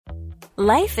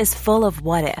Life is full of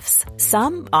what-ifs.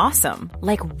 Some awesome,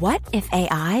 like what if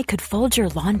AI could fold your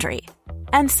laundry?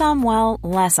 And some, well,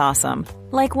 less awesome,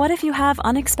 like what if you have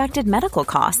unexpected medical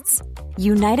costs?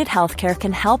 United Healthcare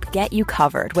can help get you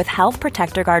covered with Health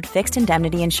Protector Guard fixed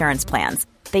indemnity insurance plans.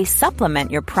 They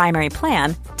supplement your primary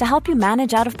plan to help you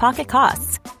manage out-of-pocket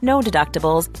costs. No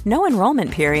deductibles, no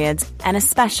enrollment periods, and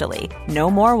especially no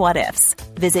more what-ifs.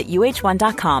 Visit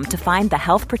uh1.com to find the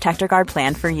Health Protector Guard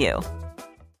plan for you.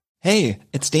 Hey,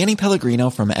 it's Danny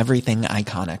Pellegrino from Everything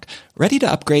Iconic. Ready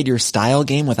to upgrade your style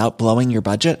game without blowing your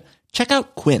budget? Check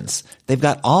out Quince. They've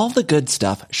got all the good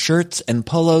stuff, shirts and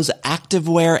polos,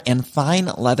 activewear, and fine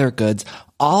leather goods,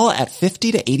 all at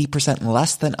 50 to 80%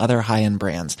 less than other high-end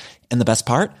brands. And the best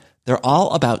part? They're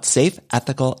all about safe,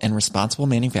 ethical, and responsible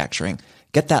manufacturing.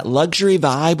 Get that luxury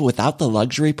vibe without the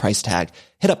luxury price tag.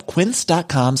 Hit up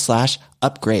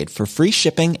quince.com/upgrade for free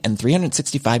shipping and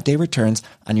 365-day returns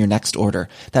on your next order.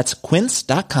 That's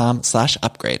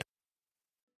quince.com/upgrade.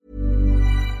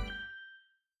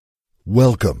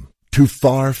 Welcome to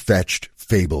Far-Fetched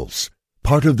Fables,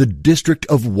 part of the District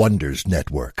of Wonders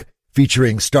network,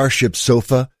 featuring Starship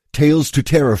Sofa, Tales to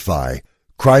Terrify,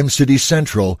 Crime City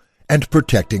Central, and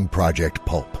Protecting Project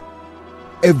Pulp.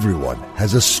 Everyone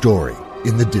has a story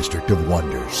in the District of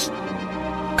Wonders.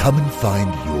 Come and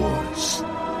find yours.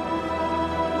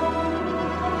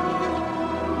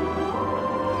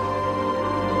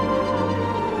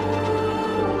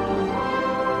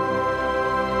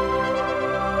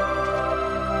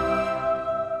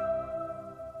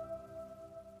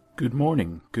 Good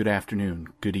morning, good afternoon,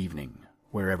 good evening,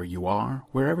 wherever you are,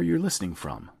 wherever you're listening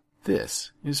from.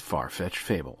 This is Far-Fetched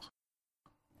Fables.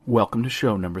 Welcome to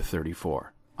show number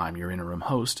 34. I'm your interim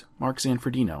host, Mark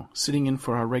Zanfordino, sitting in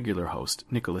for our regular host,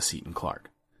 Nicholas Eaton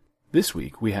Clark. This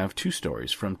week we have two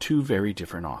stories from two very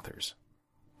different authors.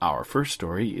 Our first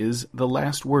story is The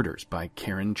Last Worders by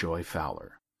Karen Joy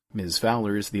Fowler. Ms.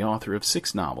 Fowler is the author of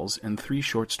 6 novels and 3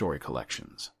 short story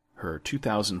collections. Her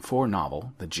 2004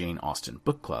 novel, The Jane Austen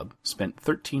Book Club, spent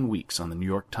 13 weeks on the New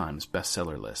York Times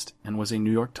bestseller list and was a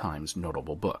New York Times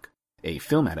notable book. A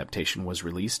film adaptation was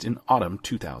released in autumn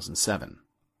 2007.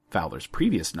 Fowler's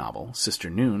previous novel, Sister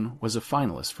Noon, was a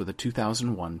finalist for the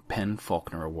 2001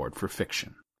 PEN/Faulkner Award for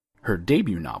Fiction. Her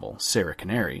debut novel, Sarah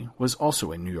Canary, was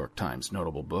also a New York Times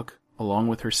notable book, along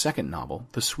with her second novel,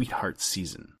 The Sweetheart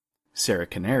Season. Sarah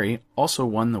Canary also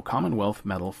won the Commonwealth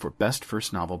Medal for Best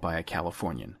First Novel by a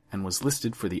Californian and was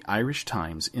listed for the Irish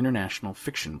Times International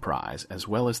Fiction Prize as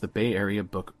well as the Bay Area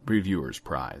Book Reviewers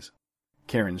Prize.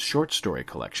 Karen's short story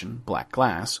collection, Black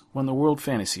Glass, won the World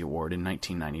Fantasy Award in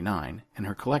 1999, and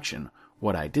her collection,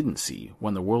 What I Didn't See,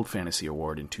 won the World Fantasy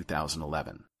Award in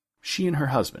 2011. She and her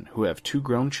husband, who have 2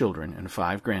 grown children and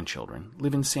 5 grandchildren,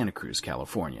 live in Santa Cruz,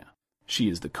 California. She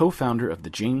is the co-founder of the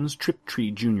James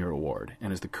Triptree Jr. Award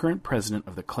and is the current president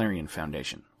of the Clarion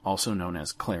Foundation, also known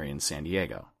as Clarion San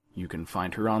Diego. You can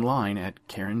find her online at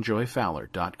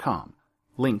KarenJoyFowler.com.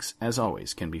 Links, as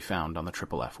always, can be found on the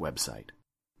Triple F website.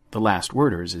 The Last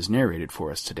Worders is narrated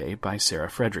for us today by Sarah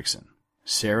Fredrickson.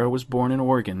 Sarah was born in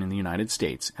Oregon in the United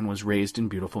States and was raised in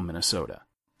beautiful Minnesota.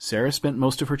 Sarah spent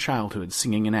most of her childhood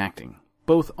singing and acting,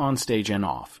 both on stage and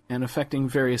off, and affecting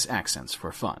various accents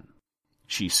for fun.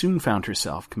 She soon found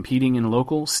herself competing in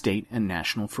local, state, and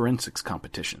national forensics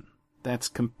competition. That's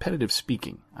competitive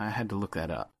speaking. I had to look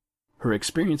that up. Her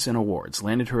experience and awards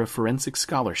landed her a forensic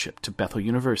scholarship to Bethel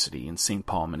University in St.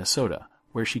 Paul, Minnesota,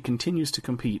 where she continues to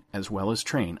compete as well as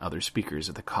train other speakers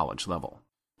at the college level.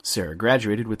 Sarah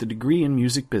graduated with a degree in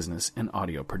music business and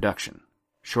audio production.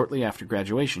 Shortly after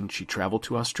graduation, she traveled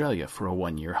to Australia for a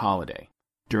 1-year holiday.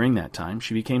 During that time,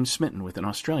 she became smitten with an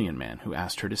Australian man who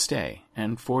asked her to stay,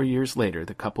 and 4 years later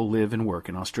the couple live and work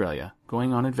in Australia,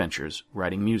 going on adventures,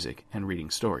 writing music, and reading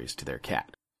stories to their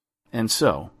cat. And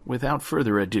so, without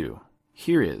further ado,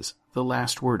 here is The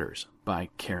Last Worders by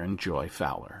Karen Joy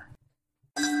Fowler.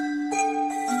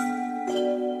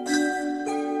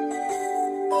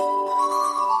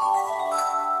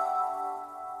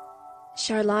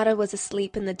 Charlotta was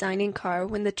asleep in the dining car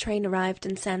when the train arrived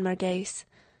in San Marques.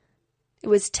 It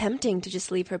was tempting to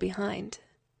just leave her behind.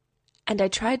 And I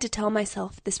tried to tell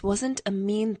myself this wasn't a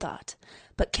mean thought,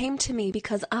 but came to me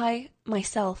because I,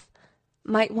 myself,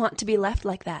 might want to be left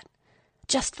like that,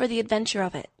 just for the adventure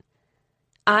of it.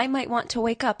 I might want to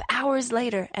wake up hours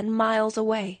later and miles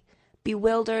away,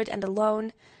 bewildered and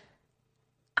alone.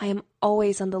 I am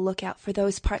always on the lookout for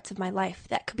those parts of my life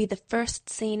that could be the first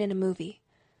scene in a movie.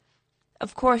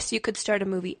 Of course, you could start a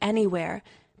movie anywhere,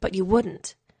 but you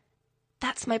wouldn't.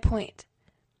 That's my point.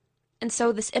 And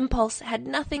so this impulse had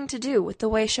nothing to do with the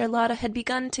way Charlotta had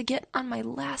begun to get on my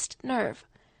last nerve.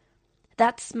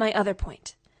 That's my other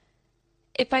point.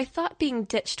 If I thought being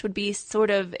ditched would be sort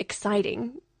of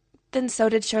exciting, then so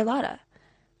did Charlotta.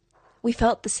 We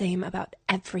felt the same about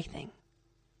everything.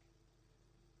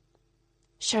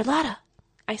 "Charlotta,"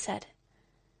 I said.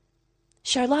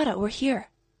 "Charlotta, we're here."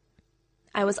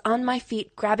 I was on my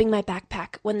feet, grabbing my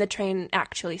backpack, when the train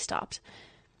actually stopped.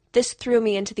 This threw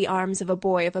me into the arms of a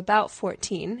boy of about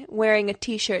 14, wearing a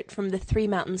T-shirt from the Three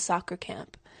Mountains soccer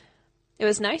camp. It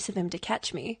was nice of him to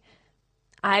catch me.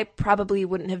 I probably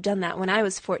wouldn't have done that when I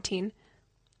was 14.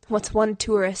 What's one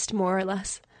tourist, more or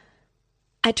less?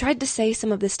 I tried to say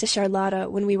some of this to Charlotta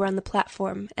when we were on the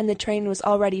platform, and the train was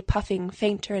already puffing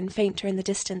fainter and fainter in the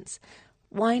distance,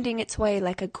 winding its way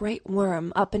like a great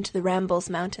worm up into the Rambles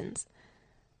Mountains.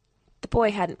 The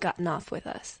boy hadn't gotten off with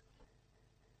us.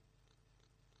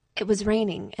 It was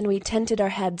raining, and we tented our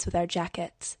heads with our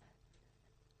jackets.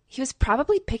 "He was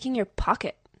probably picking your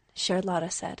pocket,"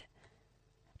 Charlotta said.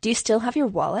 "Do you still have your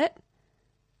wallet?"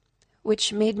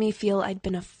 Which made me feel I'd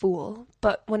been a fool,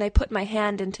 but when I put my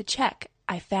hand in to check,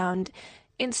 I found,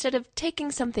 instead of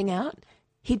taking something out,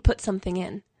 he'd put something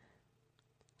in.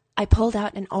 I pulled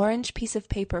out an orange piece of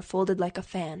paper folded like a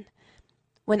fan.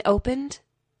 When opened,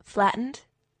 flattened,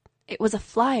 it was a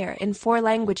flyer in 4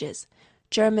 languages: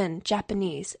 German,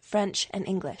 Japanese, French, and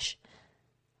English.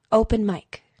 "Open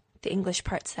mic," the English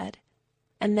part said.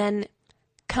 And then,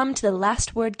 "Come to the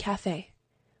Last Word Cafe.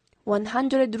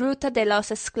 100 Ruta de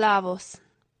los Esclavos,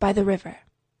 by the river.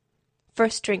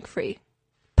 First drink free.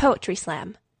 Poetry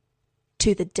slam.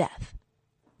 To the death."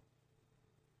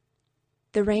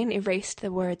 The rain erased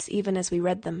the words even as we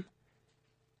read them.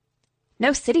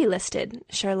 "No city listed,"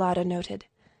 Charlotta noted.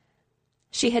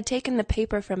 She had taken the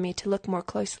paper from me to look more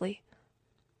closely.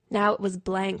 Now it was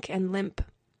blank and limp.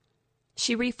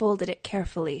 She refolded it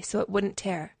carefully so it wouldn't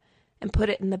tear, and put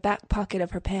it in the back pocket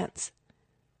of her pants.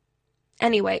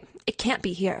 "Anyway, it can't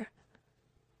be here."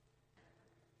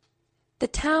 The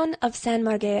town of San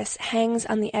Margués hangs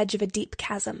on the edge of a deep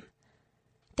chasm.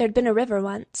 There'd been a river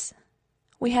once.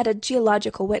 We had a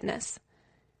geological witness.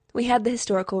 We had the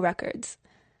historical records.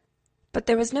 But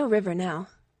there was no river now.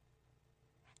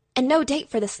 "And no date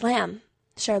for the slam,"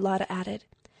 Charlotta added.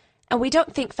 "And we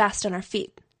don't think fast on our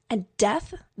feet. And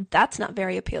death? That's not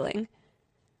very appealing."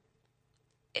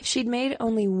 If she'd made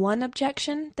only one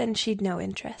objection, then she'd no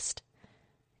interest.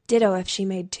 Ditto if she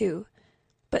made 2.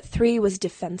 But 3 was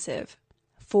defensive.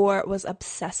 4 was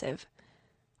obsessive.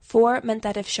 4 meant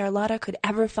that if Charlotta could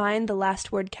ever find the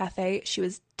Last Word Cafe, she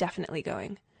was definitely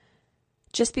going.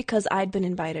 Just because I'd been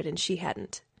invited and she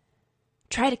hadn't.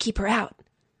 Try to keep her out.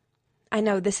 I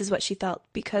know this is what she felt,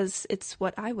 because it's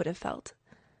what I would have felt.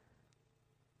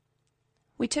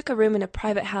 We took a room in a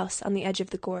private house on the edge of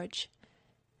the gorge.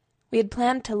 We had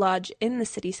planned to lodge in the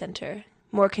city center,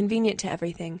 more convenient to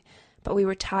everything, but we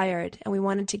were tired and we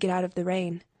wanted to get out of the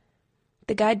rain.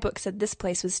 The guidebook said this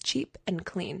place was cheap and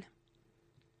clean.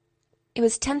 It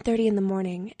was 10:30 in the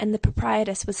morning, and the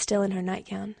proprietress was still in her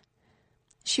nightgown.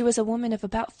 She was a woman of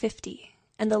about 50,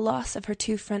 and the loss of her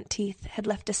 2 front teeth had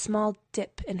left a small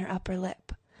dip in her upper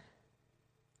lip.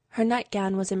 Her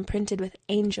nightgown was imprinted with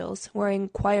angels wearing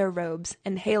choir robes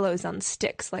and halos on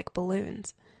sticks like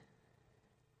balloons.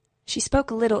 She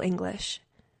spoke little English.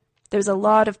 There was a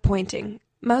lot of pointing,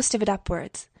 most of it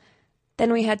upwards.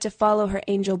 Then we had to follow her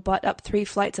angel butt up 3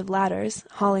 flights of ladders,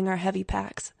 hauling our heavy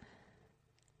packs.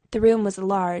 The room was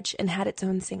large and had its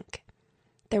own sink.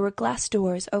 There were glass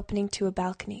doors opening to a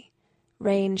balcony,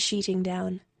 rain sheeting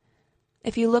down.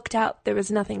 If you looked out, there was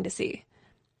nothing to see.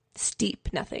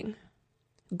 Steep nothing.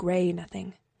 Gray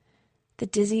nothing. The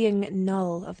dizzying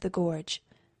null of the gorge.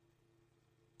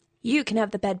 "You can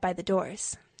have the bed by the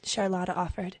doors," Charlotta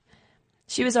offered.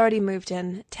 She was already moved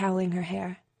in, toweling her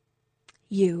hair.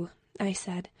 "You," I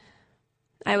said.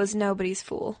 I was nobody's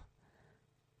fool.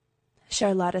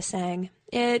 Charlotta sang,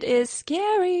 "It is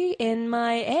scary in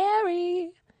my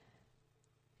airy."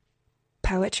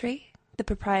 "Poetry?" the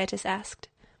proprietress asked.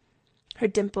 Her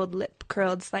dimpled lip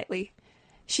curled slightly.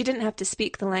 She didn't have to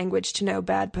speak the language to know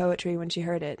bad poetry when she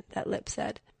heard it, that lip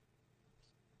said.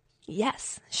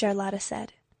 "Yes," Charlotta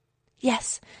said.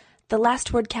 "Yes, the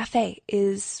Last Word Cafe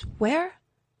is where?"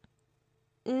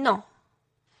 "No,"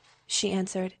 she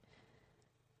answered.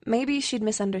 Maybe she'd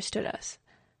misunderstood us.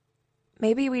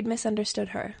 Maybe we'd misunderstood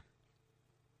her.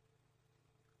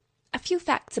 A few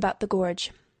facts about the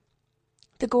gorge.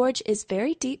 The gorge is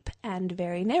very deep and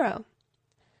very narrow.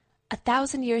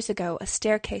 1,000 years ago, a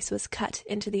staircase was cut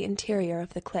into the interior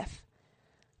of the cliff.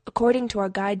 According to our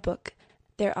guidebook,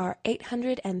 there are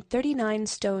 839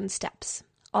 stone steps,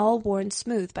 all worn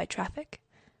smooth by traffic.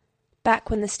 Back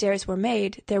when the stairs were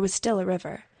made, there was still a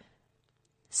river.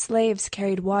 Slaves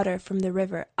carried water from the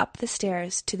river up the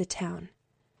stairs to the town.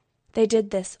 They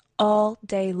did this all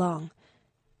day long.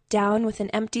 Down with an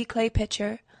empty clay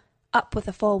pitcher, up with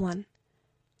a full one.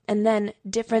 And then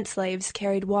different slaves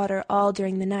carried water all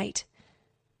during the night.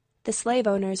 The slave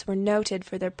owners were noted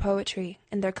for their poetry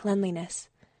and their cleanliness.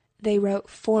 They wrote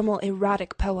formal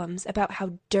erotic poems about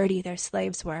how dirty their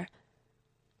slaves were.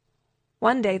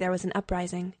 One day there was an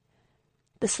uprising.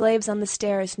 The slaves on the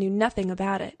stairs knew nothing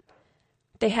about it.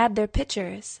 They had their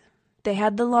pitchers. They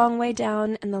had the long way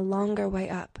down and the longer way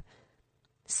up.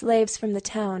 Slaves from the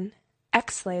town,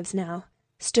 ex-slaves now,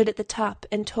 stood at the top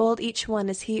and told each one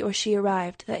as he or she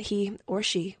arrived that he or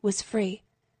she was free.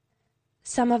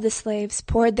 Some of the slaves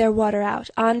poured their water out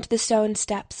onto the stone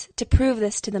steps to prove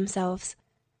this to themselves.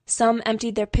 Some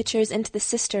emptied their pitchers into the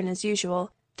cistern as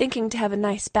usual, thinking to have a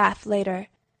nice bath later.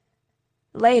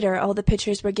 Later, all the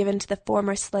pitchers were given to the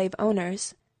former slave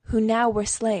owners, who now were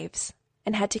slaves,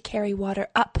 and had to carry water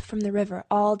up from the river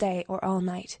all day or all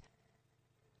night.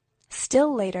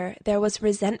 Still later, there was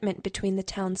resentment between the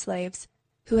town slaves,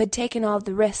 who had taken all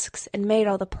the risks and made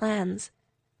all the plans,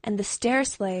 and the stair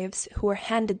slaves who were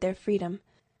handed their freedom.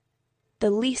 The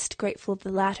least grateful of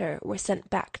the latter were sent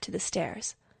back to the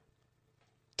stairs.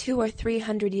 200 or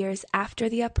 300 years after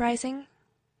the uprising,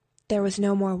 there was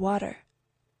no more water.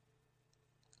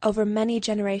 Over many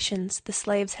generations, the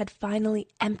slaves had finally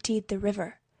emptied the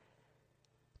river.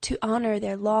 To honor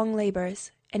their long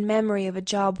labors in memory of a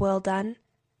job well done,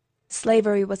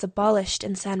 slavery was abolished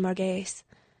in San Marguerite.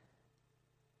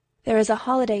 There is a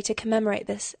holiday to commemorate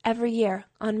this every year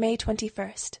on May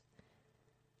 21st.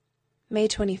 May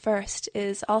 21st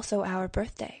is also our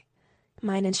birthday,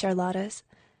 mine and Charlotta's.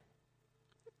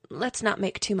 Let's not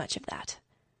make too much of that.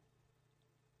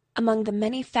 Among the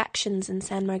many factions in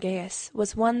San Marguerite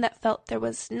was one that felt there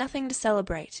was nothing to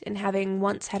celebrate in having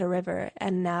once had a river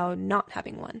and now not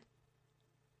having one.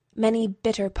 Many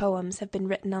bitter poems have been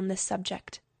written on this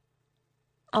subject,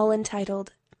 all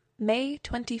entitled May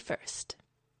 21st.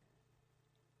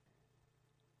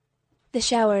 The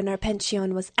shower in our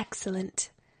pension was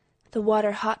excellent, the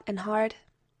water hot and hard.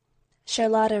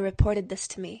 Charlotta reported this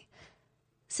to me.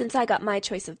 Since I got my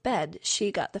choice of bed,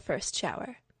 she got the first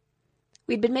shower.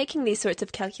 We'd been making these sorts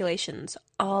of calculations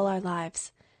all our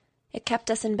lives. It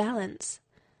kept us in balance,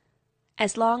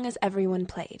 as long as everyone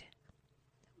played.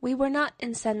 We were not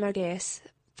in San Marguerite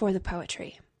for the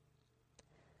poetry.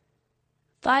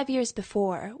 5 years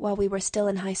before, while we were still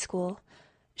in high school,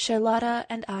 Charlotta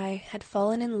and I had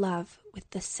fallen in love with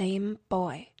the same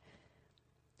boy.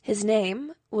 His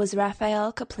name was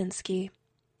Raphael Kaplinski.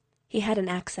 He had an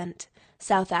accent,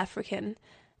 South African,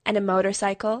 and a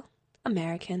motorcycle,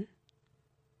 American.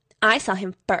 I saw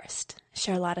him first,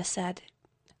 Charlotta said,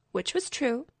 which was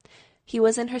true. He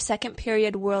was in her second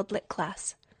period World Lit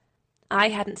class. I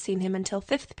hadn't seen him until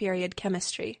 5th period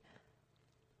chemistry.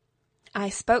 I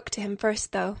spoke to him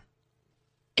first, though.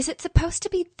 Is it supposed to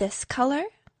be this color?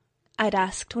 I'd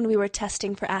asked when we were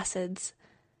testing for acids.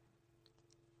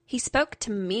 He spoke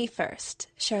to me first,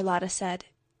 Charlotta said,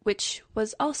 which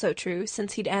was also true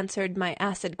since he'd answered my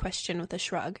acid question with a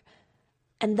shrug.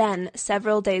 And then,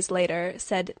 several days later,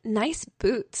 said, "Nice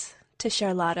boots," to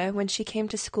Charlotta when she came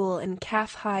to school in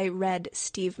calf-high red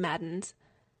Steve Maddens.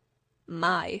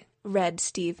 My red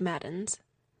Steve Maddens.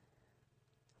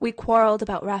 We quarreled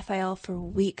about Raphael for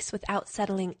weeks without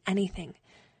settling anything.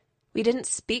 We didn't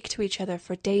speak to each other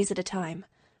for days at a time.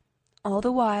 All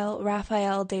the while,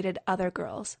 Raphael dated other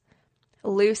girls.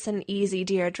 Loose and easy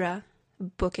Deirdre,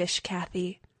 bookish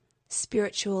Kathy,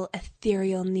 spiritual,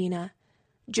 ethereal Nina,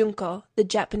 Junko, the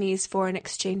Japanese foreign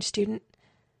exchange student.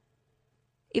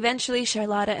 Eventually,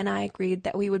 Charlotta and I agreed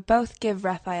that we would both give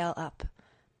Raphael up.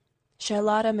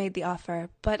 Charlotta made the offer,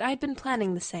 but I'd been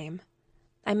planning the same.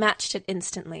 I matched it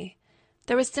instantly.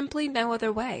 There was simply no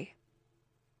other way.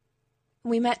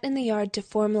 We met in the yard to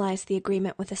formalize the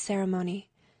agreement with a ceremony.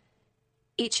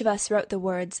 Each of us wrote the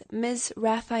words, Ms.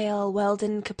 Raphael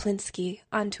Weldon Kaplinski,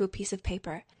 onto a piece of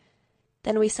paper.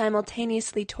 Then we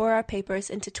simultaneously tore our papers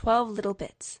into 12 little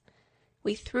bits.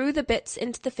 We threw the bits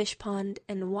into the fish pond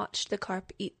and watched the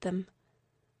carp eat them.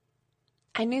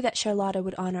 I knew that Charlotta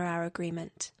would honor our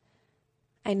agreement.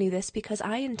 I knew this because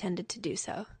I intended to do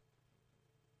so.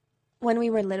 When we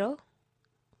were little,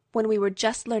 when we were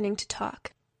just learning to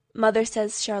talk, Mother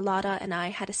says Charlotta and I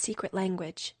had a secret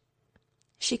language.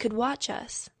 She could watch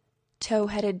us,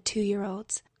 tow-headed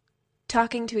 2-year-olds,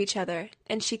 talking to each other,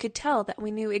 and she could tell that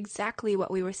we knew exactly what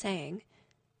we were saying,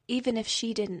 even if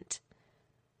she didn't.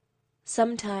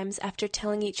 Sometimes, after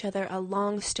telling each other a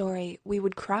long story, we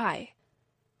would cry.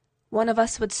 One of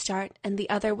us would start, and the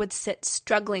other would sit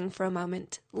struggling for a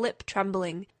moment, lip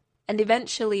trembling, and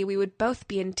eventually we would both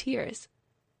be in tears.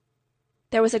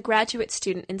 There was a graduate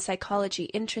student in psychology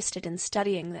interested in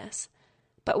studying this,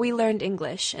 but we learned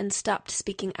English and stopped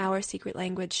speaking our secret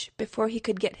language before he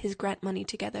could get his grant money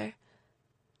together.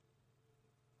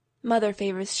 Mother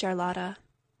favors Charlotta.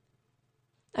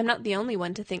 I'm not the only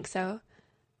one to think so.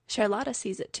 Charlotta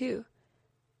sees it too.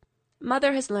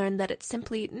 Mother has learned that it's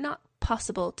simply not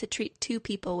possible to treat two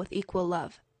people with equal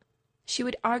love. She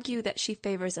would argue that she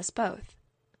favors us both.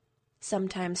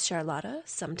 Sometimes Charlotta,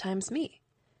 sometimes me.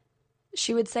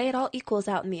 She would say it all equals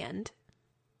out in the end.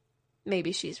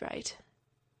 Maybe she's right.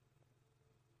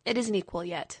 It isn't equal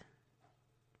yet,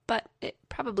 but it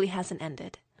probably hasn't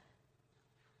ended.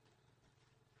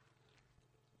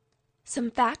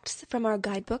 Some facts from our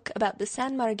guidebook about the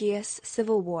San Marguilles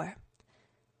Civil War.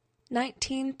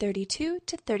 1932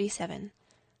 to 37.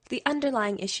 The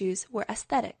underlying issues were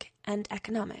aesthetic and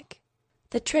economic.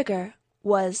 The trigger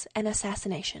was an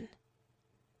assassination.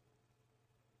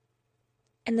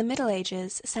 In the Middle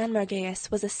Ages, San Marguilles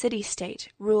was a city-state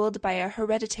ruled by a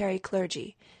hereditary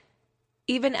clergy.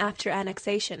 Even after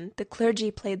annexation, the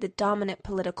clergy played the dominant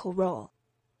political role.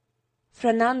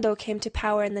 Fernando came to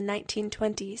power in the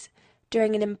 1920s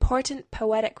during an important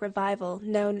poetic revival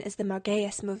known as the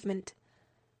Marguilles movement.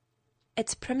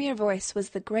 Its premier voice was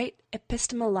the great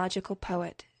epistemological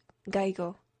poet,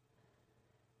 Gaigo.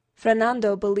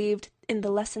 Fernando believed in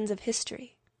the lessons of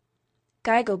history.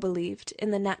 Gaigo believed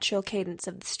in the natural cadence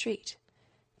of the street,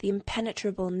 the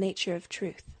impenetrable nature of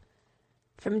truth.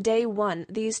 From day one,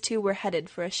 these two were headed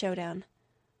for a showdown.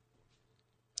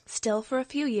 Still, for a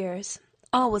few years,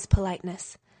 all was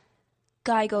politeness.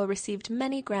 Gaigo received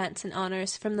many grants and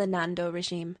honors from the Nando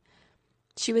regime.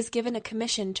 She was given a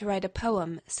commission to write a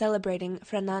poem celebrating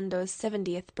Fernando's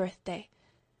 70th birthday.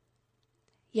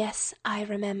 "Yes, I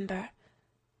remember,"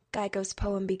 Gaigo's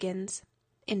poem begins,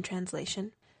 in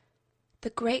translation. "The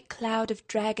great cloud of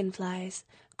dragonflies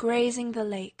grazing the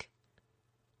lake."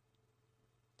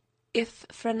 If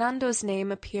Fernando's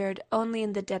name appeared only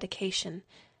in the dedication,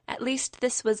 at least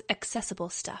this was accessible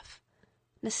stuff,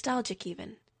 nostalgic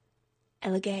even,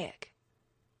 elegiac.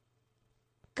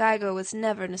 Gaigo was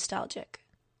never nostalgic.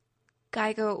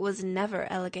 Gaigo was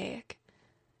never elegiac.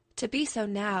 To be so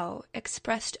now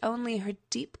expressed only her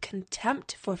deep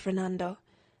contempt for Fernando,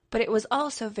 but it was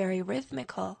also very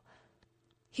rhythmical.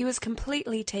 He was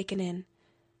completely taken in.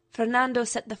 Fernando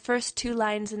set the first 2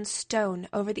 lines in stone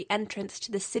over the entrance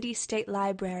to the city-state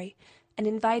library and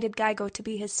invited Gaigo to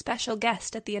be his special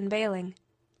guest at the unveiling.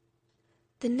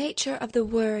 "The nature of the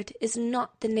word is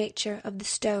not the nature of the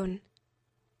stone,"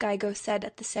 Gaigo said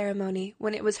at the ceremony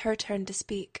when it was her turn to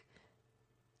speak.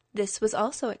 This was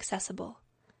also accessible.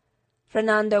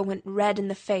 Fernando went red in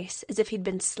the face as if he'd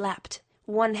been slapped,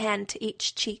 one hand to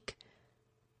each cheek.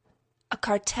 A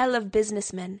cartel of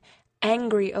businessmen,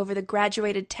 angry over the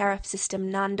graduated tariff system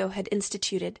Nando had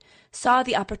instituted, saw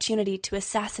the opportunity to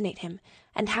assassinate him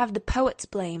and have the poets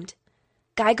blamed.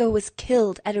 Gaigo was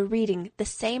killed at a reading the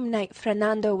same night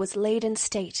Fernando was laid in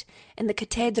state in the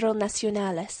Catedral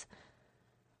Nacionales.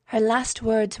 Her last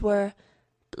words were,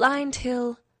 "Blind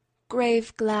hill,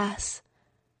 grave glass,"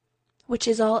 which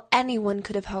is all anyone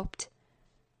could have hoped.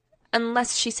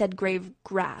 Unless she said grave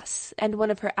grass, and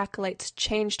one of her acolytes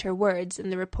changed her words in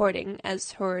the reporting,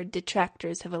 as her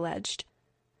detractors have alleged.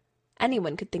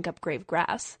 Anyone could think up grave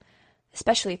grass,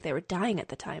 especially if they were dying at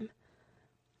the time.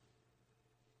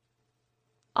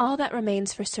 All that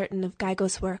remains for certain of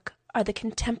Gaigo's work are the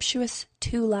contemptuous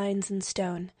 2 lines in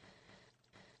stone.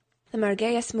 The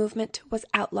Marguilles movement was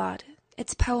outlawed,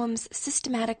 its poems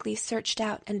systematically searched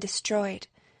out and destroyed.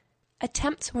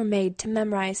 Attempts were made to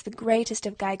memorize the greatest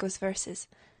of Gaigo's verses,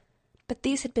 but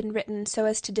these had been written so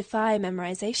as to defy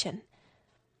memorization.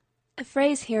 A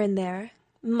phrase here and there,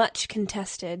 much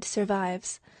contested,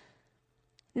 survives.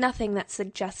 Nothing that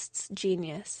suggests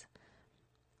genius.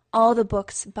 All the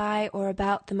books by or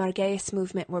about the Marguilles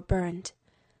movement were burned.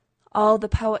 All the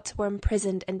poets were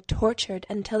imprisoned and tortured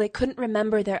until they couldn't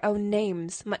remember their own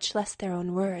names, much less their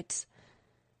own words.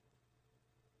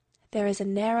 There is a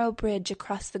narrow bridge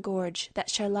across the gorge that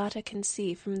Charlotta can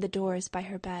see from the doors by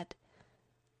her bed.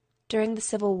 During the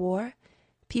Civil War,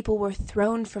 people were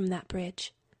thrown from that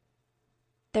bridge.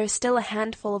 There is still a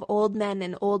handful of old men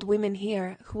and old women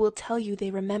here who will tell you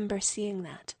they remember seeing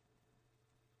that.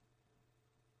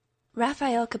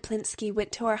 Raphael Kaplinsky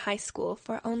went to our high school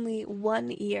for only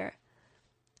 1 year.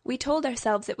 We told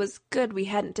ourselves it was good we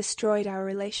hadn't destroyed our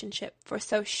relationship for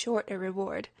so short a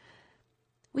reward.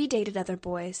 We dated other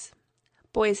boys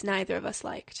neither of us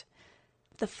liked.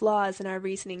 The flaws in our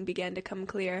reasoning began to come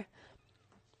clear.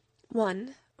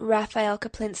 1. Raphael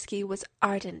Kaplinsky was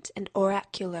ardent and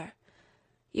oracular.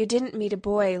 You didn't meet a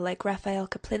boy like Raphael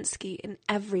Kaplinsky in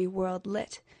every world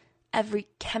lit, every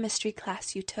chemistry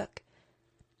class you took.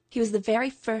 He was the very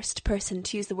first person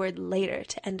to use the word later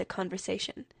to end a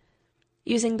conversation.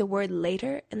 Using the word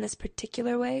later in this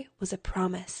particular way was a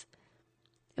promise.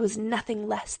 It was nothing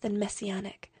less than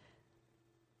messianic.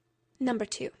 Number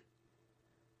 2.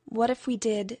 What if we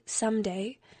did,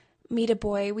 someday, meet a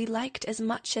boy we liked as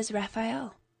much as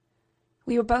Raphael?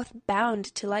 We were both bound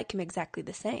to like him exactly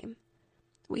the same.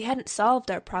 We hadn't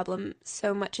solved our problem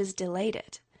so much as delayed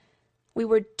it. We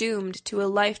were doomed to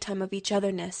a lifetime of each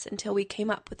otherness until we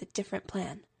came up with a different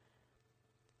plan.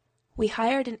 We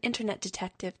hired an internet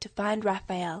detective to find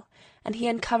Raphael, and he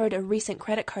uncovered a recent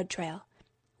credit card trail.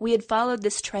 We had followed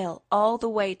this trail all the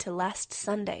way to last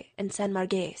Sunday in San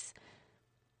Margués.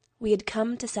 We had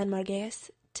come to San Margués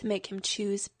to make him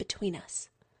choose between us.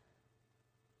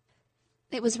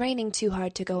 It was raining too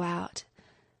hard to go out.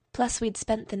 Plus we'd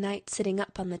spent the night sitting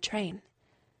up on the train.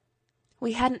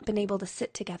 We hadn't been able to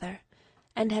sit together,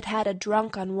 and had had a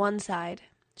drunk on one side,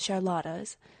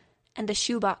 Charlotta's, and a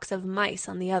shoebox of mice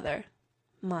on the other,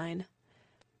 mine.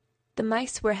 The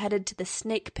mice were headed to the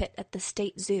snake pit at the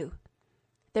state zoo.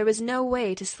 There was no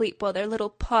way to sleep while their little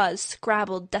paws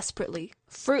scrabbled desperately,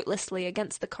 fruitlessly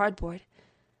against the cardboard.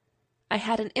 I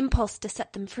had an impulse to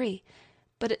set them free,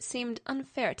 but it seemed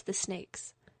unfair to the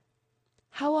snakes.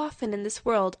 How often in this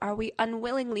world are we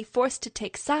unwillingly forced to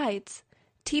take sides?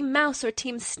 Team mouse or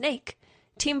team snake?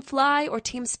 Team fly or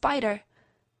team spider?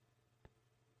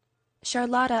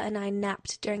 Charlotta and I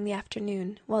napped during the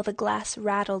afternoon while the glass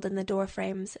rattled in the door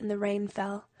frames and the rain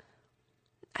fell.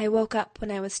 I woke up when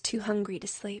I was too hungry to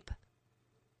sleep.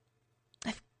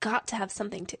 "I've got to have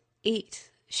something to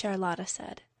eat," Charlotta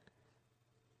said.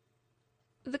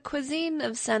 The cuisine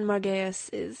of San Margués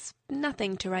is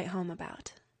nothing to write home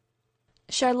about.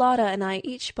 Charlotta and I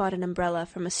each bought an umbrella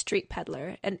from a street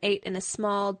peddler and ate in a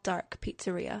small, dark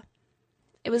pizzeria.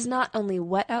 It was not only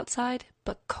wet outside,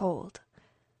 but cold.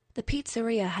 The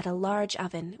pizzeria had a large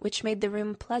oven, which made the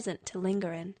room pleasant to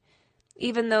linger in,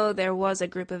 even though there was a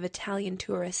group of Italian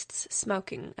tourists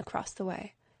smoking across the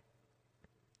way.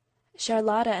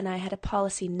 Charlotta and I had a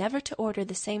policy never to order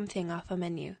the same thing off a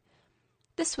menu.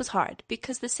 This was hard,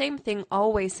 because the same thing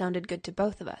always sounded good to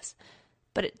both of us,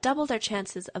 but it doubled our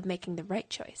chances of making the right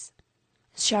choice.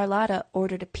 Charlotta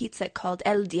ordered a pizza called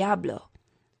El Diablo,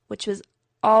 which was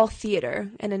all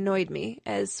theater and annoyed me,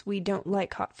 as we don't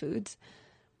like hot foods.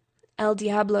 El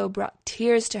Diablo brought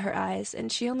tears to her eyes,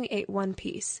 and she only ate one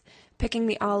piece, picking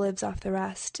the olives off the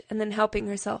rest, and then helping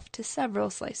herself to several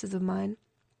slices of mine.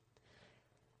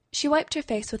 She wiped her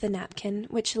face with a napkin,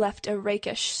 which left a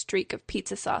rakish streak of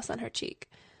pizza sauce on her cheek.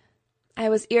 I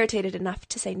was irritated enough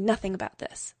to say nothing about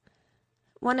this.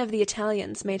 One of the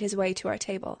Italians made his way to our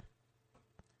table.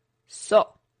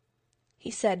 "So," he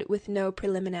said with no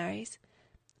preliminaries.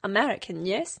 "American,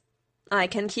 yes? I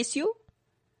can kiss you?"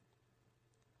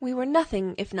 We were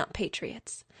nothing if not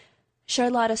patriots.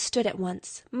 Charlotta stood at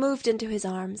once, moved into his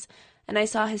arms, and I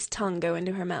saw his tongue go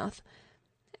into her mouth.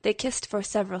 They kissed for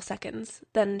several seconds,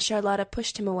 then Charlotta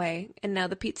pushed him away, and now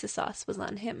the pizza sauce was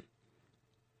on him.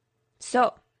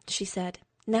 "So," she said,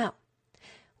 "now,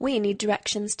 we need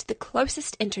directions to the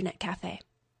closest internet cafe."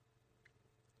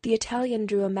 The Italian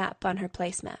drew a map on her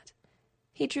placemat.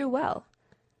 He drew well.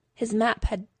 His map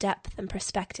had depth and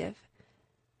perspective.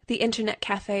 The internet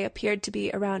cafe appeared to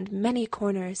be around many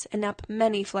corners and up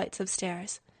many flights of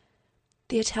stairs.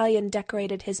 The Italian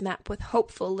decorated his map with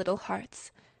hopeful little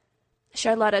hearts.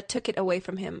 Charlotta took it away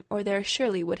from him, or there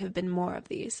surely would have been more of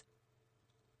these.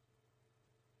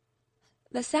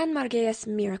 The San Margués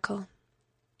Miracle.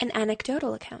 An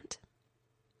anecdotal account.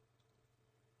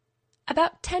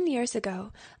 About 10 years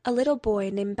ago, a little boy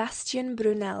named Bastien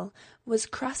Brunel was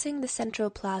crossing the central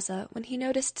plaza when he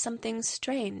noticed something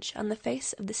strange on the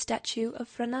face of the statue of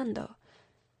Fernando.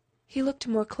 He looked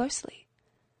more closely.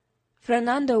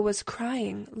 Fernando was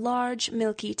crying large,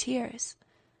 milky tears.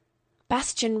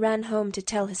 Bastien ran home to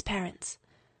tell his parents.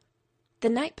 The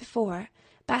night before,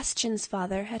 Bastien's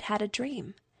father had had a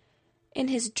dream. In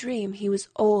his dream he was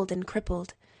old and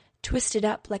crippled, twisted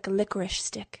up like a licorice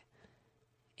stick.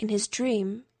 In his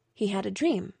dream, he had a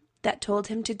dream that told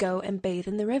him to go and bathe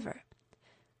in the river.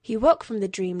 He woke from the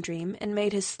dream and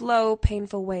made his slow,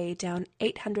 painful way down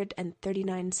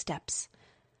 839 steps.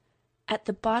 At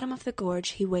the bottom of the gorge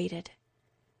he waited.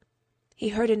 He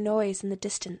heard a noise in the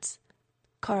distance.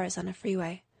 Cars on a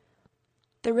freeway.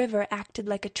 The river acted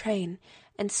like a train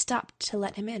and stopped to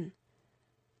let him in.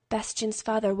 Bastien's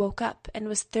father woke up and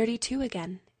was 32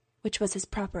 again, which was his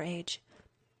proper age.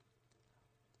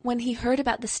 When he heard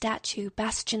about the statue,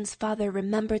 Bastien's father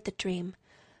remembered the dream,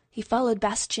 He followed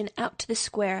Bastian out to the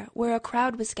square where a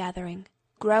crowd was gathering,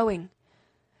 growing.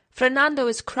 "Fernando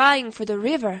is crying for the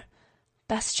river,"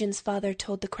 Bastian's father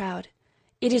told the crowd.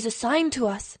 "It is a sign to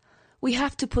us. We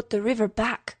have to put the river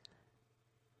back."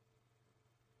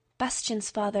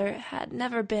 Bastian's father had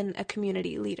never been a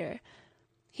community leader.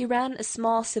 He ran a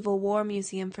small Civil War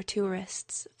museum for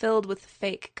tourists, filled with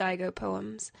fake Geigo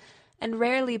poems, and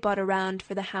rarely bought around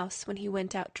for the house when he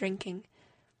went out drinking.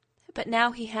 But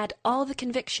now he had all the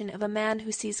conviction of a man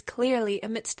who sees clearly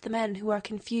amidst the men who are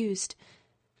confused.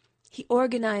 He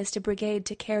organized a brigade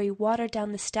to carry water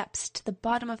down the steps to the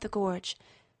bottom of the gorge,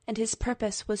 and his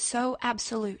purpose was so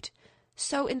absolute,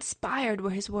 so inspired were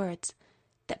his words,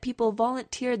 that people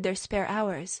volunteered their spare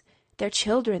hours, their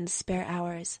children's spare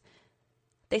hours.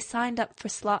 They signed up for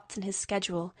slots in his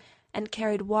schedule and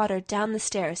carried water down the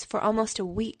stairs for almost a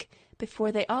week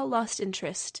before they all lost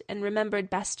interest and remembered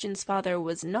Bastian's father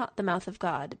was not the mouth of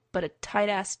God, but a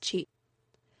tight-ass cheat.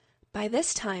 By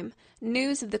this time,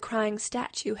 news of the crying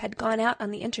statue had gone out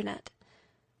on the internet.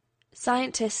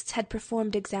 Scientists had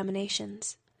performed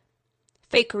examinations.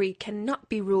 "Fakery cannot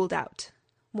be ruled out,"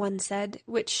 one said,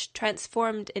 which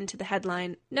transformed into the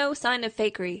headline, "No sign of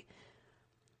fakery."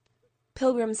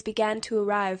 Pilgrims began to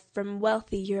arrive from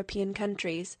wealthy European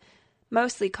countries,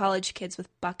 mostly college kids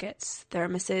with buckets,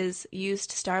 thermoses,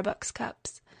 used Starbucks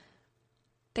cups.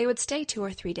 They would stay 2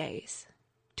 or 3 days,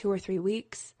 2 or 3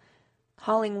 weeks,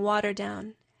 hauling water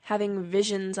down, having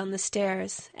visions on the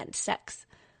stairs, and sex.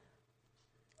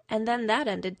 And then that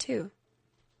ended too.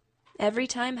 Every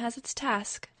time has its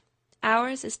task.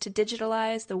 Ours is to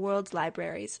digitalize the world's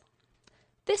libraries.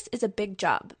 This is a big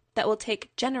job that will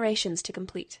take generations to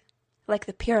complete, like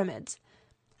the pyramids.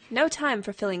 No time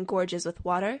for filling gorges with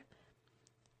water.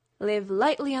 Live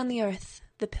lightly on the earth,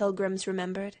 the pilgrims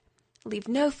remembered. Leave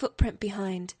no footprint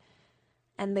behind.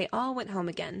 And they all went home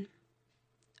again.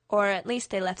 Or at least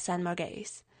they left San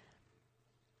Marguerite.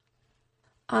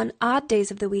 On odd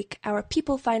days of the week, our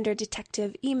People Finder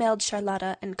detective emailed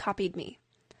Charlotta and copied me.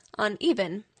 On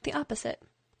even, the opposite.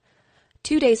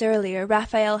 2 days earlier,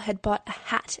 Raphael had bought a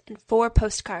hat and 4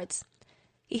 postcards.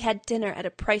 He had dinner at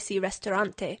a pricey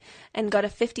restaurante and got a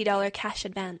 $50 cash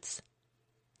advance.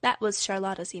 That was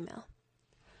Charlotta's email.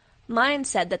 Mine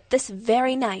said that this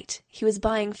very night he was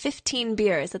buying 15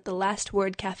 beers at the Last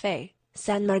Word Cafe,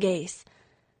 San Marguerite.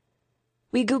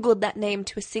 We Googled that name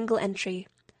to a single entry.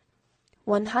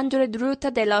 100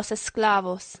 Ruta de los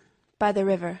Esclavos, by the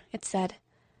river, it said.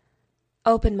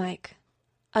 Open mic,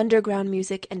 underground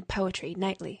music and poetry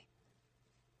nightly.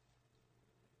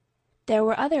 There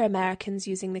were other Americans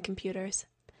using the computers.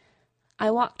 I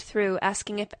walked through,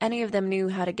 asking if any of them knew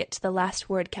how to get to the Last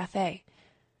Word Cafe,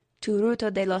 to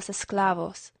Ruta de los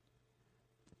Esclavos.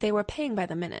 They were paying by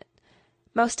the minute.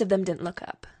 Most of them didn't look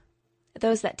up.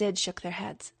 Those that did shook their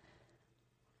heads.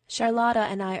 Charlotta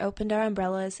and I opened our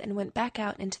umbrellas and went back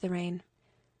out into the rain.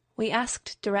 We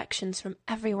asked directions from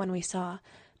everyone we saw,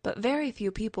 but very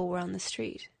few people were on the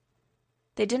street.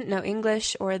 They didn't know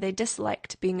English, or they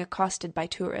disliked being accosted by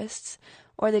tourists,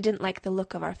 or they didn't like the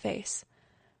look of our face.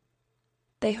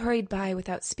 They hurried by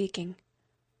without speaking.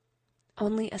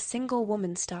 Only a single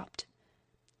woman stopped.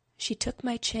 She took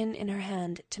my chin in her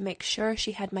hand to make sure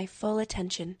she had my full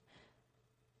attention.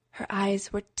 Her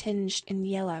eyes were tinged in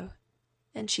yellow,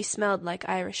 and she smelled like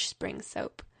Irish spring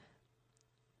soap.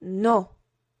 "No,"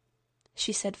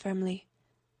 she said firmly.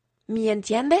 "Me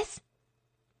entiendes?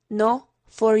 No,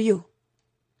 for you."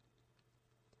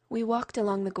 We walked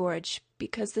along the gorge,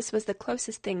 because this was the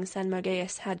closest thing San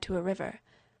Marguerite had to a river.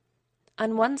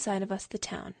 On one side of us the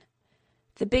town.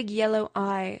 The big yellow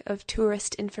eye of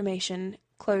tourist information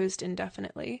closed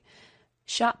indefinitely.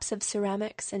 Shops of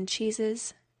ceramics and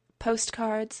cheeses,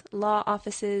 postcards, law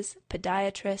offices,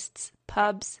 podiatrists,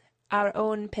 pubs, our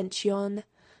own pension.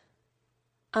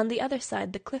 On the other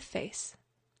side the cliff face,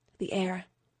 the air.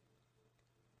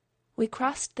 We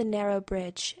crossed the narrow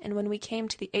bridge, and when we came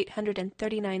to the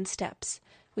 839 steps,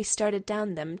 we started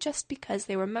down them just because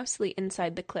they were mostly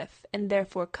inside the cliff, and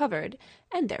therefore covered,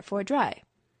 and therefore dry.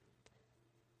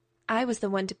 I was the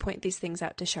one to point these things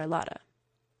out to Charlotta.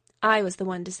 I was the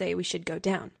one to say we should go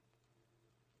down.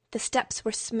 The steps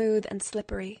were smooth and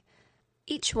slippery.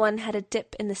 Each one had a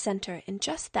dip in the center in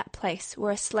just that place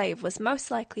where a slave was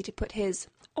most likely to put his,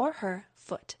 or her,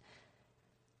 foot.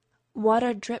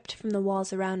 Water dripped from the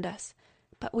walls around us,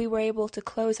 but we were able to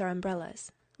close our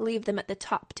umbrellas, leave them at the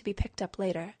top to be picked up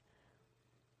later.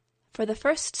 For the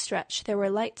first stretch there were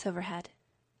lights overhead.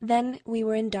 Then we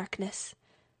were in darkness,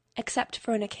 except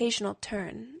for an occasional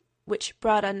turn, which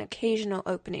brought an occasional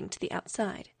opening to the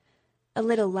outside. A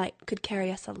little light could carry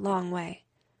us a long way.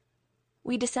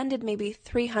 We descended maybe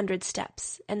 300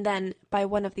 steps, and then, by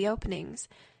one of the openings,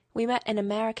 we met an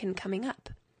American coming up.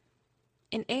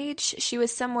 In age, she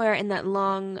was somewhere in that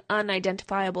long,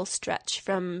 unidentifiable stretch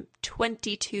from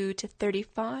 22 to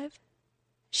 35.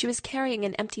 She was carrying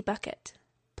an empty bucket,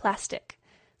 plastic,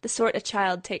 the sort a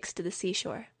child takes to the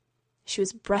seashore. She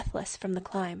was breathless from the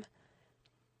climb.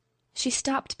 She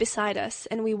stopped beside us,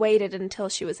 and we waited until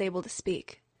she was able to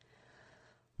speak.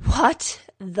 "What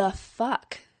the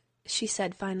fuck," she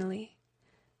said finally,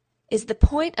 "is the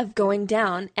point of going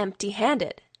down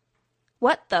empty-handed?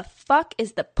 What the fuck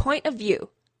is the point of you?"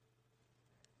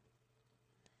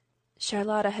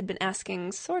 Charlotta had been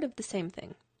asking sort of the same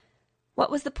thing. What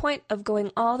was the point of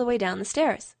going all the way down the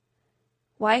stairs?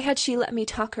 Why had she let me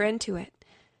talk her into it?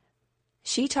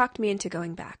 She talked me into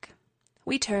going back.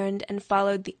 We turned and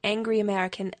followed the angry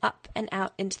American up and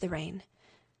out into the rain.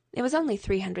 It was only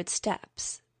 300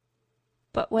 steps,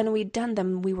 but when we'd done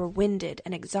them we were winded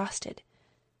and exhausted.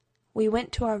 We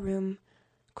went to our room,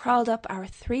 crawled up our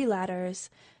 3 ladders,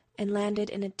 and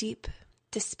landed in a deep,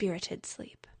 dispirited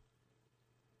sleep.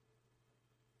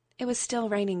 It was still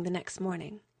raining the next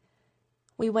morning.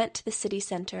 We went to the city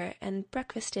center and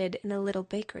breakfasted in a little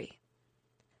bakery.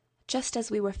 Just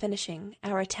as we were finishing,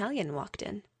 our Italian walked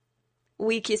in.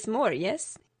 "We kiss more,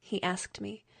 yes?" he asked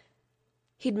me.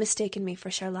 He'd mistaken me for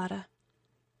Charlotta.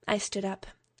 I stood up.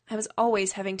 I was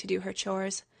always having to do her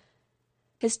chores.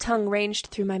 His tongue ranged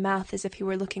through my mouth as if he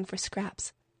were looking for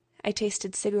scraps. I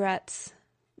tasted cigarettes,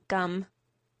 gum,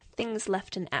 things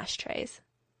left in ashtrays.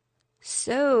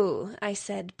 "So," I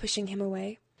said, pushing him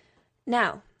away.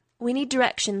 "Now, we need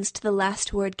directions to the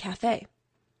Last Word Cafe."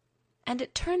 And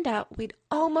it turned out we'd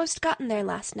almost gotten there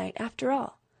last night after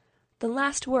all. The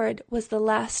last word was the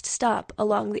last stop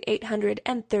along the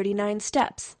 839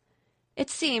 steps. It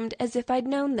seemed as if I'd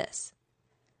known this.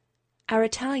 Our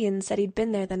Italian said he'd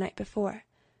been there the night before.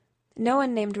 No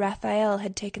one named Raphael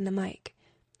had taken the mic.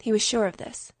 He was sure of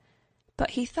this.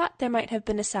 But he thought there might have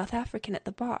been a South African at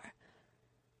the bar.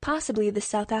 Possibly the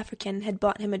South African had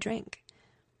bought him a drink.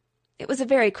 It was a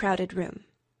very crowded room.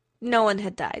 No one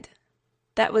had died.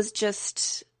 That was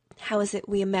just, how is it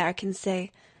we Americans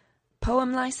say,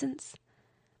 poem license?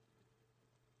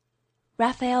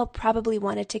 Raphael probably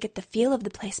wanted to get the feel of the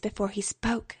place before he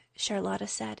spoke, Charlotta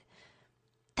said.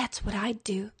 That's what I'd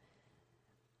do.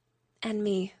 And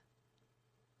me.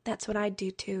 That's what I'd do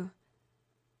too.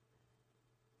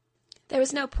 There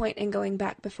was no point in going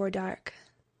back before dark.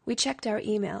 We checked our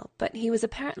email, but he was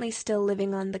apparently still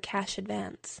living on the cash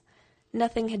advance.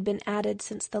 Nothing had been added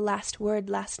since the last word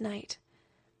last night.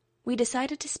 We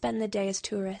decided to spend the day as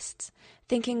tourists,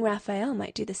 thinking Raphael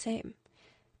might do the same.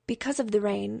 Because of the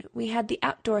rain, we had the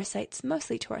outdoor sights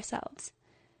mostly to ourselves.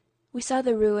 We saw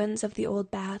the ruins of the old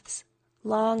baths,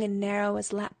 long and narrow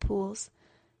as lap pools,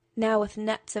 now with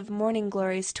nets of morning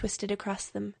glories twisted across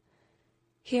them.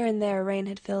 Here and there rain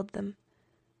had filled them.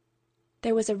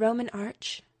 There was a Roman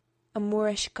arch, a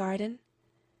Moorish garden.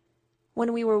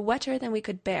 When we were wetter than we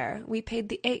could bear, we paid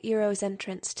the €8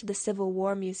 entrance to the Civil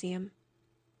War Museum.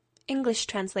 English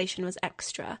translation was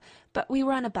extra, but we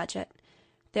were on a budget.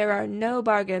 There are no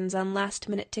bargains on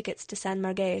last-minute tickets to San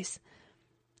Marguerite.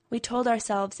 We told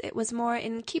ourselves it was more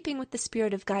in keeping with the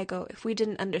spirit of Geigo if we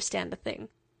didn't understand a thing.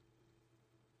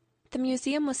 The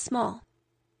museum was small,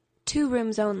 2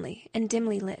 rooms only, and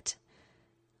dimly lit.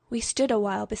 We stood a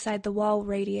while beside the wall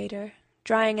radiator,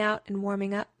 drying out and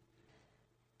warming up.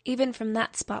 Even from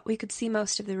that spot we could see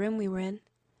most of the room we were in.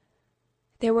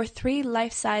 There were 3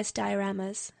 life-size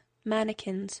dioramas,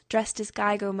 mannequins dressed as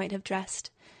Geigo might have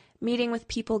dressed, meeting with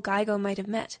people Geigo might have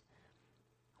met.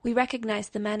 We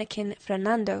recognized the mannequin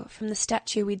Fernando from the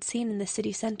statue we'd seen in the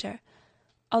city center,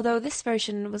 although this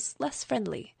version was less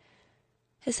friendly.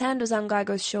 His hand was on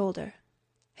Geigo's shoulder,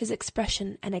 his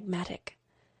expression enigmatic.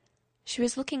 She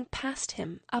was looking past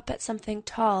him, up at something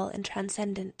tall and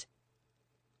transcendent.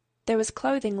 There was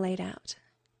clothing laid out,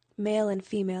 male and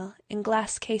female, in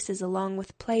glass cases along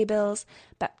with playbills,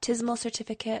 baptismal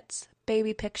certificates,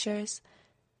 baby pictures.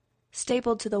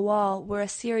 Stapled to the wall were a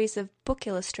series of book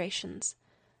illustrations,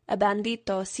 a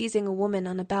bandito seizing a woman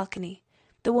on a balcony,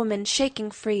 the woman shaking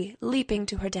free, leaping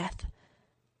to her death.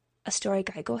 A story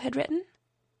Geigo had written?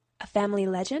 A family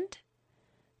legend?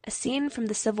 A scene from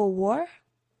the Civil War?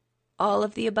 All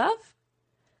of the above?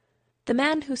 The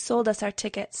man who sold us our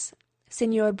tickets,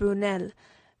 Signor Brunel,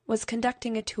 was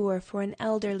conducting a tour for an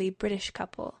elderly British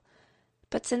couple,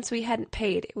 but since we hadn't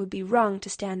paid, it would be wrong to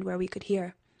stand where we could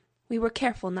hear. We were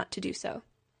careful not to do so.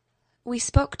 We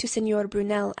spoke to Signor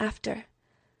Brunel after.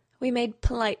 We made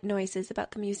polite noises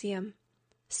about the museum.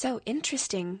 So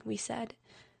interesting, we said.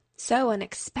 So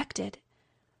unexpected.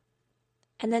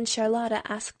 And then Charlotta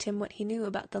asked him what he knew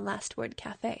about the Last Word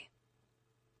Cafe.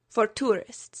 "For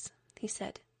tourists," he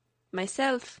said.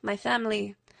 "Myself, my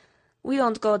family, we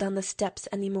don't go down the steps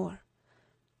anymore."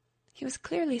 He was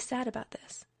clearly sad about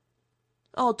this.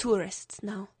 "All tourists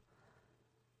now."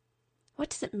 "What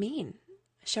does it mean?"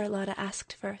 Charlotta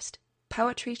asked first.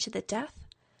 "Poetry to the death?"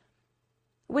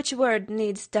 "Which word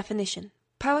needs definition?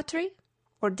 Poetry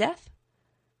or death?"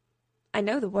 "I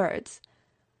know the words."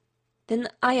 "Then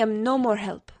I am no more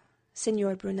help,"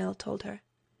 Signor Brunel told her.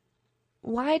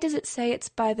 "Why does it say it's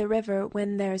by the river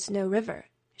when there's no river?"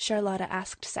 Charlotta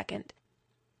asked second.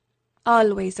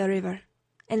 "Always a river.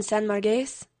 In San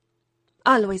Margues,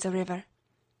 always a river.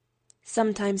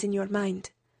 Sometimes in your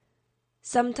mind,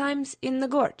 sometimes in the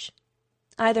gorge.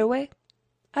 Either way,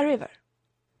 a river."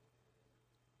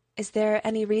 "Is there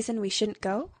any reason we shouldn't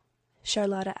go?"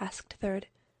 Charlotta asked third.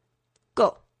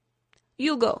 "Go.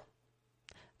 You go.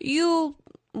 You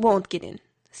won't get in,"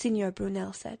 Signor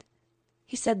Brunel said.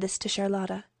 He said this to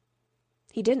Charlotta.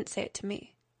 He didn't say it to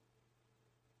me.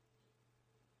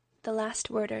 The Last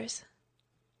Worders.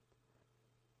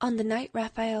 On the night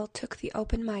Raphael took the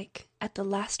open mic at the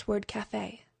Last Word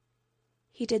Cafe,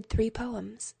 he did 3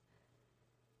 poems.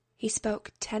 He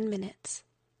spoke 10 minutes.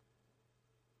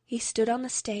 He stood on the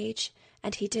stage,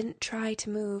 and he didn't try to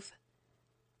move.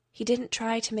 He didn't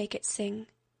try to make it sing.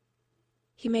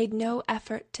 He made no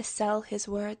effort to sell his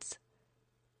words.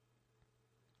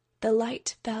 The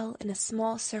light fell in a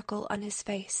small circle on his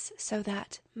face so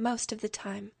that, most of the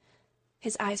time,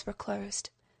 his eyes were closed.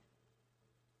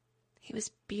 He was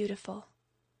beautiful.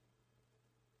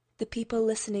 The people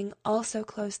listening also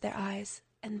closed their eyes,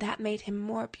 and that made him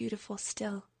more beautiful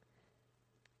still.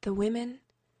 The women,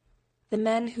 the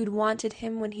men who'd wanted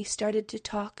him when he started to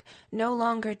talk, no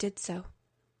longer did so.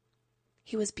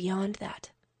 He was beyond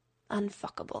that,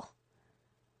 unfuckable.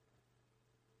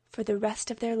 For the rest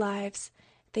of their lives,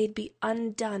 they'd be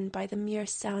undone by the mere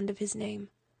sound of his name.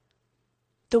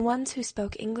 The ones who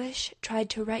spoke English tried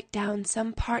to write down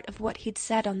some part of what he'd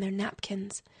said on their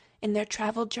napkins, in their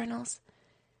travel journals.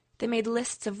 They made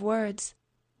lists of words.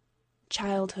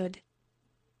 Childhood.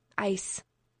 Ice.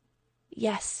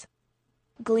 Yes.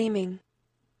 Gleaming.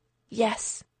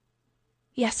 Yes.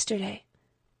 Yesterday.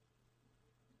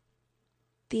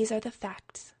 These are the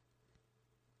facts.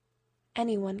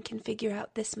 Anyone can figure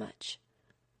out this much.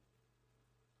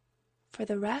 For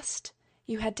the rest,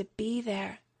 you had to be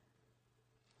there.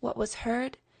 What was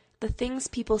heard, the things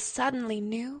people suddenly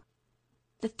knew,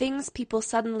 the things people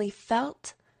suddenly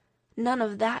felt, none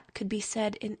of that could be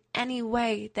said in any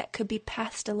way that could be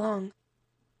passed along.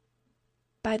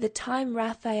 By the time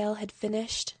Raphael had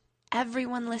finished,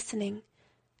 everyone listening,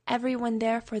 everyone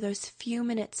there for those few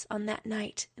minutes on that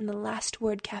night in the Last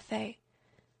Word Cafe,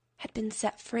 had been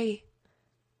set free.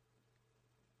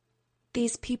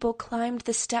 These people climbed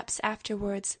the steps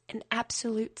afterwards in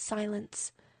absolute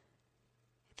silence.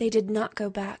 They did not go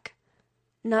back,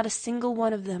 not a single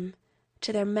one of them,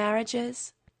 to their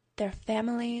marriages, their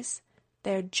families,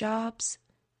 their jobs,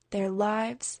 their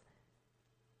lives.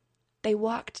 They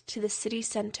walked to the city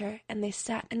center and they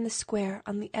sat in the square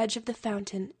on the edge of the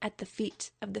fountain at the feet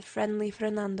of the friendly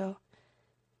Fernando.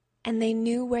 And they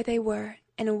knew where they were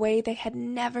in a way they had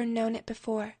never known it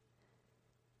before.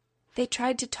 They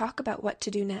tried to talk about what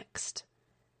to do next.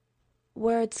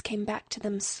 Words came back to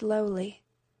them slowly.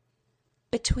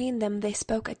 Between them they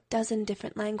spoke a dozen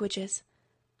different languages,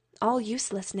 all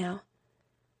useless now.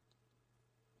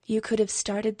 You could have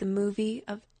started the movie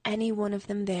of any one of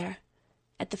them there,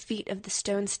 at the feet of the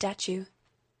stone statue.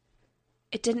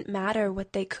 It didn't matter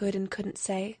what they could and couldn't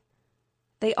say.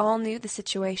 They all knew the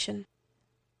situation.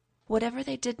 Whatever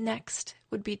they did next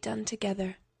would be done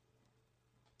together.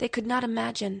 They could not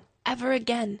imagine, ever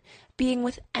again, being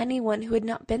with anyone who had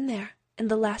not been there in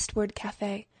the Last Word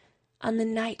Cafe on the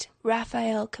night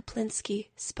Raphael Kaplinsky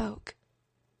spoke.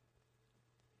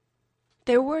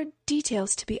 There were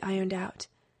details to be ironed out.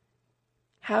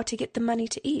 How to get the money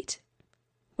to eat,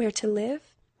 where to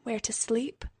live, where to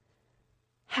sleep,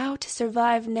 how to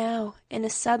survive now in a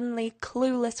suddenly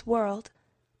clueless world.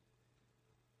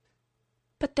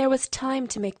 But there was time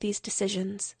to make these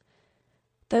decisions.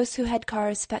 Those who had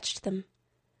cars fetched them.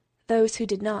 Those who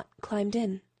did not climbed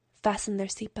in, fastened their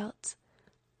seatbelts.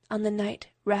 On the night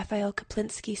Raphael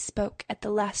Kaplinsky spoke at the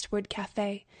Last Word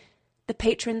Cafe, the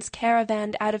patrons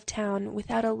caravanned out of town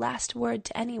without a last word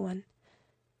to anyone.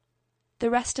 The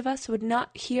rest of us would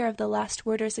not hear of the Last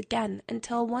Worders again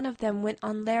until one of them went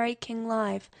on Larry King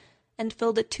Live and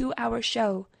filled a 2-hour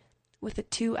show with a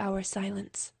 2-hour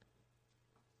silence.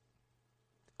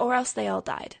 Or else they all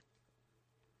died.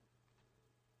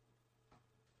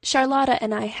 Charlotta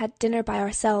and I had dinner by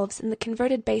ourselves in the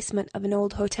converted basement of an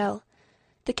old hotel.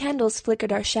 The candles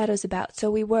flickered our shadows about,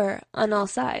 so we were, on all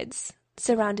sides,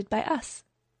 surrounded by us.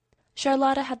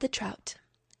 Charlotta had the trout.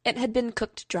 It had been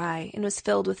cooked dry and was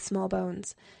filled with small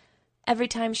bones. Every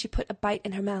time she put a bite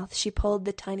in her mouth, she pulled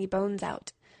the tiny bones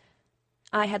out.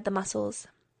 I had the mussels.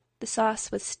 The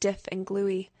sauce was stiff and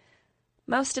gluey.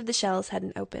 Most of the shells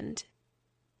hadn't opened.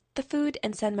 The food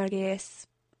in San Marguerite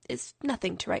is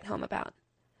nothing to write home about.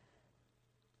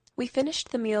 We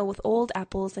finished the meal with old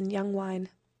apples and young wine.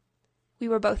 We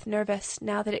were both nervous,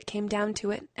 now that it came down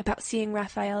to it, about seeing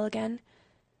Raphael again.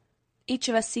 Each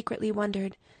of us secretly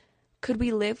wondered, could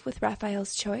we live with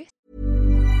Raphael's choice?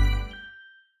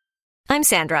 I'm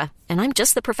Sandra, and I'm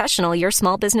just the professional your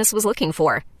small business was looking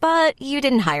for. But you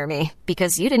didn't hire me,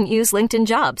 because you didn't use LinkedIn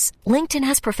Jobs. LinkedIn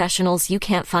has professionals you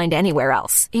can't find anywhere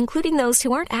else, including those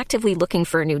who aren't actively looking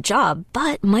for a new job,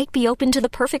 but might be open to the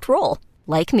perfect role,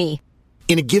 like me.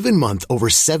 In a given month, over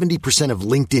 70% of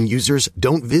LinkedIn users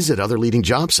don't visit other leading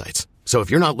job sites. So if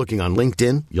you're not looking on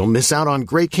LinkedIn, you'll miss out on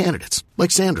great candidates,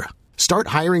 like Sandra. Start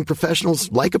hiring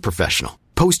professionals like a professional.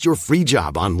 Post your free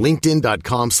job on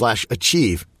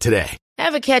linkedin.com/achieve today.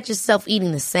 Ever catch yourself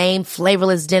eating the same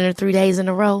flavorless dinner 3 days in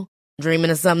a row?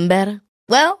 Dreaming of something better?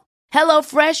 Well,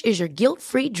 HelloFresh is your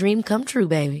guilt-free dream come true,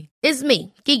 baby. It's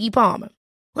me, Keke Palmer.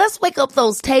 Let's wake up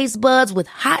those taste buds with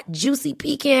hot, juicy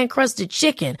pecan-crusted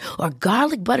chicken or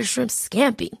garlic butter shrimp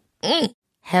scampi.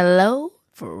 Hello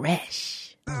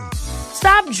Fresh.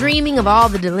 Stop dreaming of all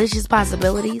the delicious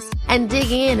possibilities and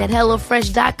dig in at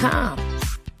HelloFresh.com.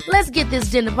 Let's get this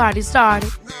dinner party started.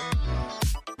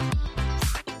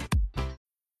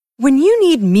 When you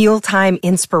need mealtime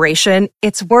inspiration,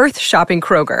 it's worth shopping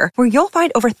Kroger, where you'll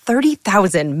find over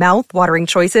 30,000 mouth-watering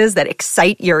choices that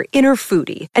excite your inner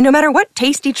foodie. And no matter what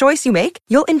tasty choice you make,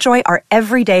 you'll enjoy our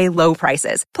everyday low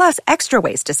prices, plus extra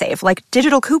ways to save, like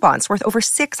digital coupons worth over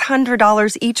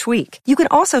 $600 each week. You can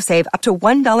also save up to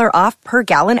 $1 off per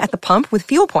gallon at the pump with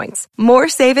fuel points. More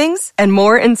savings and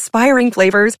more inspiring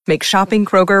flavors make shopping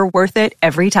Kroger worth it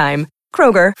every time.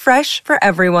 Kroger, fresh for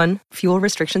everyone. Fuel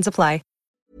restrictions apply.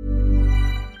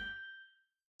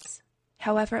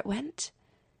 However it went.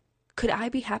 Could I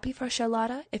be happy for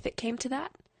Charlotta if it came to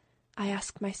that? I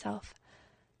asked myself.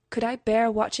 Could I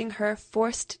bear watching her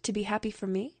forced to be happy for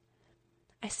me?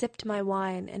 I sipped my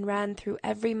wine and ran through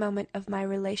every moment of my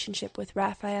relationship with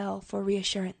Raphael for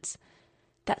reassurance.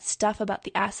 That stuff about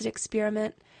the acid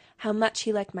experiment, how much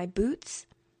he liked my boots.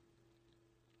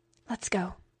 Let's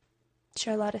go,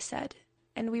 Charlotta said,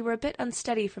 and we were a bit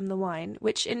unsteady from the wine,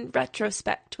 which in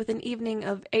retrospect, with an evening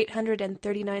of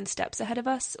 839 steps ahead of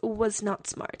us, was not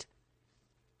smart.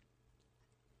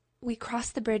 We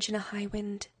crossed the bridge in a high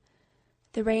wind.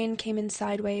 The rain came in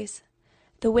sideways.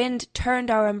 The wind turned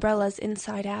our umbrellas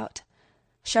inside out.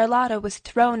 Charlotta was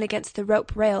thrown against the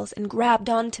rope rails and grabbed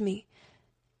onto me.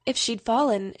 If she'd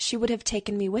fallen, she would have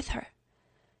taken me with her.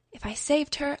 If I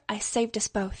saved her, I saved us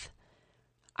both.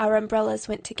 Our umbrellas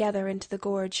went together into the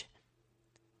gorge.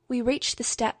 We reached the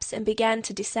steps and began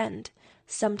to descend,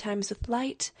 sometimes with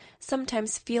light,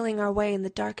 sometimes feeling our way in the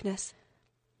darkness.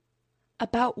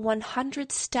 About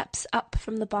 100 steps up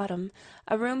from the bottom,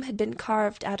 a room had been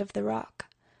carved out of the rock.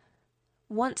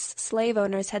 Once slave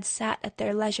owners had sat at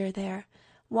their leisure there,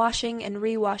 washing and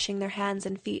re-washing their hands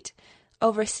and feet,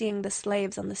 overseeing the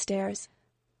slaves on the stairs.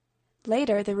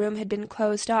 Later, the room had been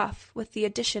closed off with the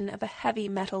addition of a heavy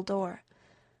metal door.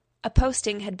 A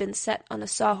posting had been set on a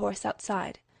sawhorse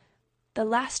outside. The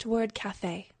Last Word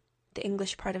Café, the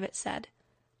English part of it said.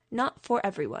 Not for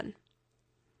everyone.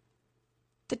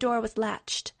 The door was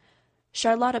latched.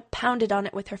 Charlotta pounded on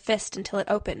it with her fist until it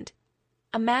opened.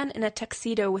 A man in a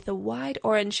tuxedo with a wide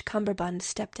orange cummerbund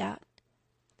stepped out.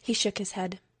 He shook his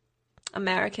head.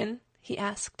 "American?" he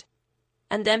asked.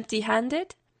 "And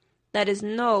empty-handed? That is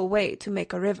no way to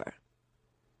make a river."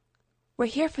 "We're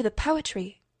here for the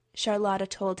poetry," Charlotta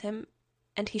told him,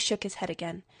 and he shook his head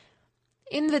again.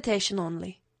 "Invitation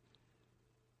only."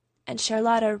 And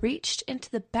Charlotta reached into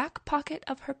the back pocket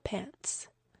of her pants.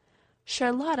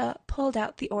 Charlotta pulled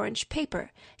out the orange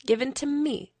paper given to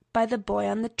me by the boy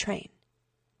on the train.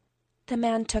 The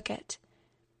man took it.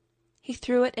 He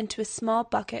threw it into a small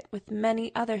bucket with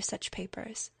many other such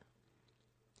papers.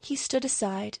 He stood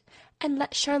aside and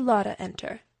let Charlotta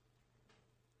enter.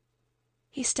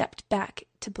 He stepped back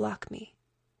to block me.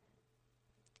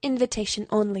 "Invitation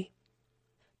only."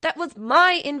 "That was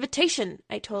my invitation,"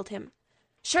 I told him.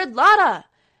 "Charlotta!"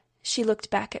 She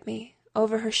looked back at me,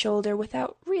 over her shoulder,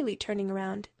 without really turning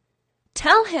around.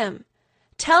 "Tell him!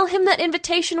 Tell him that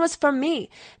invitation was for me.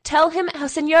 Tell him how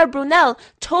Senor Brunel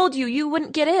told you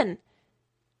wouldn't get in."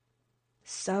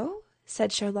 "So?"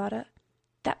 said Charlotta.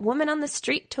 "That woman on the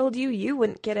street told you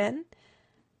wouldn't get in."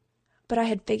 But I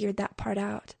had figured that part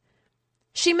out.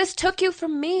 "She mistook you for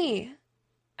me,"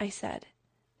 I said.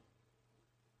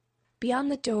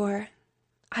 Beyond the door,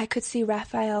 I could see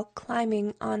Raphael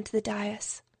climbing onto the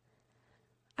dais.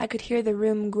 I could hear the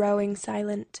room growing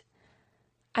silent.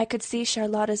 I could see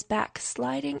Charlotta's back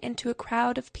sliding into a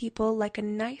crowd of people like a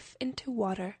knife into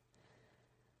water.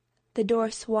 The door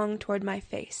swung toward my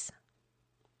face.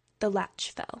 The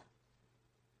latch fell.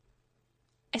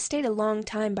 I stayed a long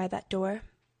time by that door,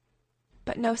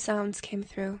 but no sounds came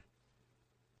through.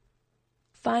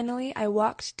 Finally, I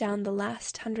walked down the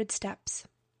last 100 steps.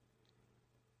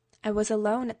 I was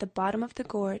alone at the bottom of the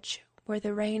gorge, where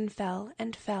the rain fell,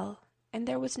 and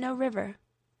there was no river.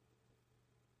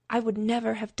 I would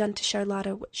never have done to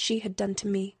Charlotta what she had done to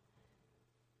me.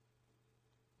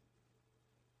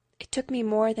 It took me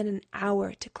more than an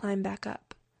hour to climb back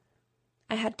up.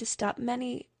 I had to stop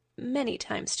many, many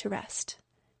times to rest,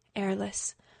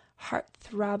 airless, heart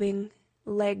throbbing,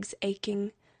 legs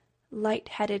aching,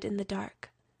 light-headed in the dark.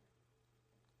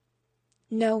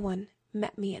 No one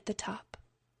met me at the top.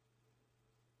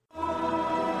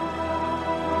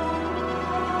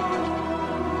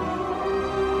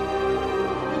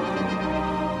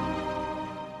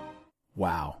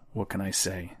 Wow, what can I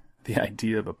say? The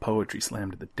idea of a poetry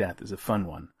slam to the death is a fun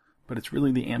one, but it's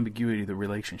really the ambiguity of the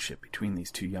relationship between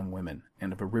these two young women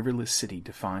and of a riverless city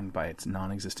defined by its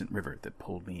non-existent river that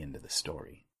pulled me into the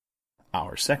story.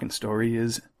 Our second story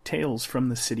is Tales from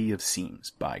the City of Seams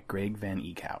by Greg Van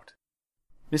Eekhout.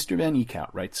 Mr. Van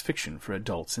Eekhout writes fiction for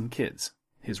adults and kids.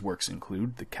 His works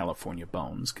include the California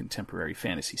Bones contemporary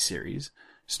fantasy series,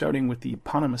 starting with the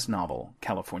eponymous novel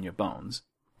California Bones,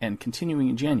 and continuing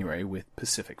in January with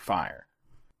Pacific Fire.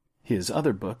 His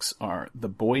other books are The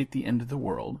Boy at the End of the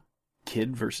World,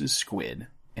 Kid vs. Squid,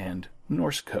 and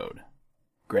Norse Code.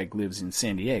 Greg lives in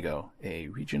San Diego, a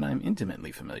region I'm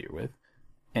intimately familiar with,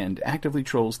 and actively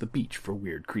trolls the beach for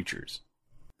weird creatures.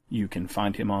 You can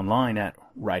find him online at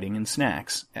Writing and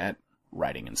Snacks at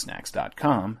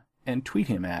writingandsnacks.com and tweet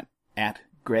him at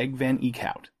Greg Van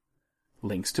Eekhout.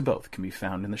 Links to both can be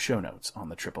found in the show notes on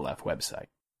the Triple F website.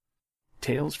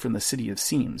 Tales from the City of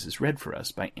Seams is read for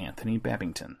us by Anthony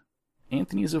Babington.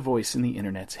 Anthony is a voice in the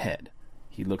internet's head.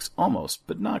 He looks almost,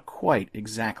 but not quite,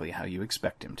 exactly how you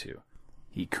expect him to.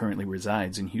 He currently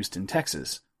resides in Houston,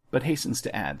 Texas, but hastens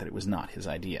to add that it was not his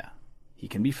idea. He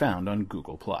can be found on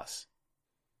Google+.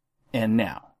 And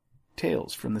now,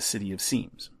 Tales from the City of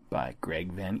Seams by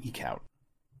Greg Van Eekhout.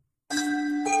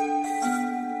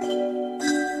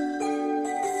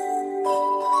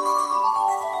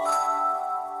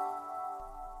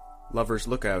 Lover's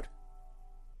Lookout.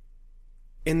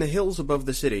 In the hills above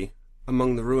the city,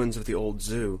 among the ruins of the old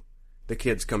zoo, the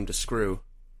kids come to screw.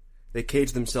 They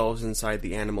cage themselves inside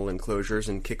the animal enclosures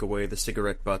and kick away the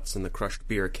cigarette butts and the crushed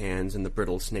beer cans and the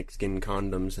brittle snakeskin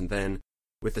condoms, and then,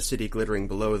 with the city glittering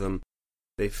below them,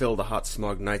 they fill the hot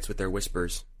smog nights with their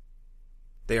whispers.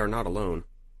 They are not alone.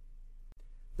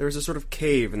 There is a sort of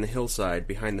cave in the hillside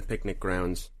behind the picnic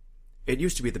grounds. It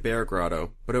used to be the Bear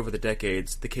Grotto, but over the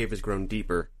decades the cave has grown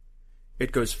deeper.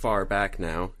 It goes far back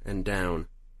now, and down.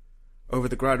 Over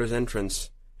the grotto's entrance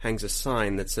hangs a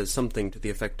sign that says something to the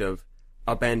effect of,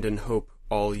 "Abandon hope,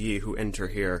 all ye who enter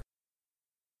here."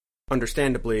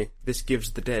 Understandably, this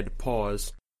gives the dead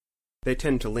pause. They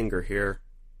tend to linger here.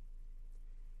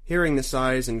 Hearing the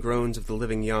sighs and groans of the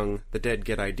living young, the dead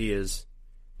get ideas.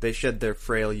 They shed their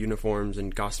frail uniforms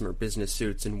and gossamer business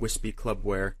suits and wispy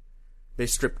clubwear. They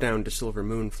strip down to silver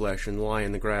moon flesh and lie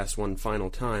in the grass one final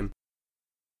time.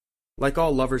 Like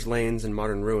all lovers' lanes and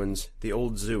modern ruins, the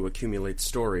old zoo accumulates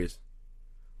stories.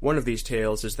 One of these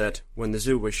tales is that, when the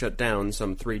zoo was shut down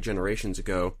some 3 generations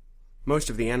ago, most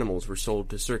of the animals were sold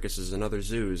to circuses and other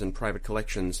zoos and private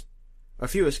collections. A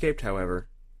few escaped, however.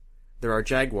 There are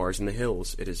jaguars in the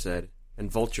hills, it is said, and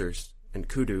vultures, and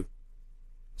kudu.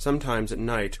 Sometimes at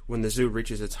night, when the zoo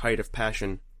reaches its height of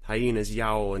passion, hyenas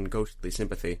yowl in ghostly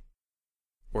sympathy.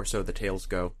 Or so the tales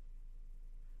go.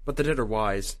 But the dead are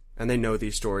wise, and they know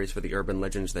these stories for the urban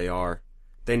legends they are.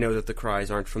 They know that the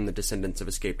cries aren't from the descendants of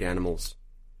escaped animals.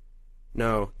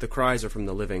 No, the cries are from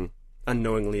the living,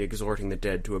 unknowingly exhorting the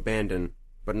dead to abandon,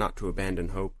 but not to abandon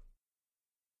hope.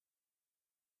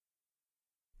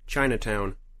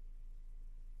 Chinatown.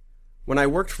 When I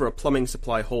worked for a plumbing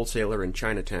supply wholesaler in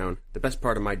Chinatown, the best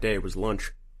part of my day was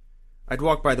lunch. I'd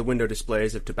walk by the window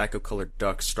displays of tobacco-colored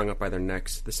ducks strung up by their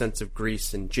necks, the scents of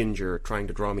grease and ginger trying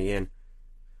to draw me in.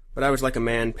 But I was like a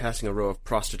man passing a row of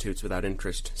prostitutes without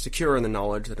interest, secure in the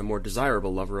knowledge that a more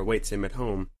desirable lover awaits him at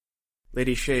home.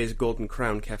 Lady Shea's Golden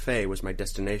Crown Café was my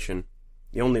destination.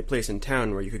 the only place in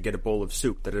town where you could get a bowl of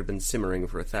soup that had been simmering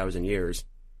for 1,000 years.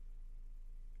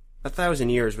 1,000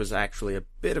 years was actually a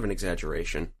bit of an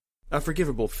exaggeration, a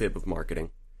forgivable fib of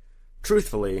marketing.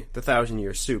 Truthfully, the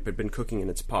 1,000-year soup had been cooking in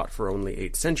its pot for only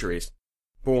 8 centuries,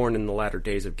 born in the latter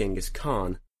days of Genghis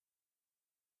Khan.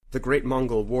 The great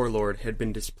Mongol warlord had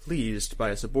been displeased by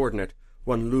a subordinate,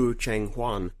 one Lu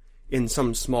Chenghuan, in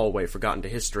some small way forgotten to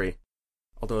history,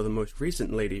 although the most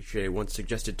recent Lady Xie once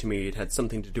suggested to me it had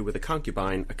something to do with a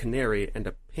concubine, a canary, and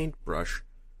a paintbrush.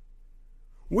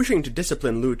 Wishing to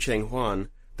discipline Lu Chenghuan,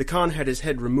 the Khan had his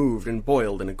head removed and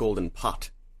boiled in a golden pot.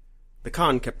 The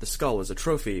Khan kept the skull as a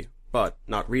trophy, but,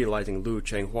 not realizing Lu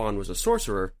Chenghuan was a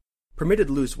sorcerer, permitted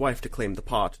Lu's wife to claim the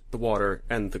pot, the water,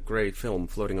 and the grey film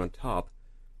floating on top.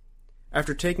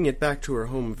 After taking it back to her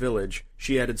home village,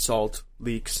 she added salt,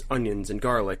 leeks, onions, and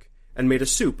garlic, and made a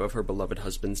soup of her beloved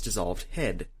husband's dissolved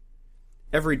head.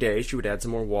 Every day she would add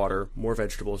some more water, more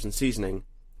vegetables, and seasoning,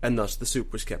 and thus the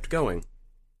soup was kept going.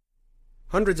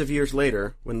 Hundreds of years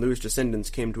later, when Lu's descendants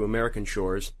came to American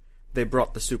shores, they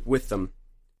brought the soup with them,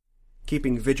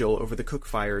 keeping vigil over the cook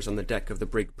fires on the deck of the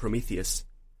brig Prometheus.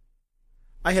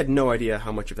 I had no idea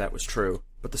how much of that was true,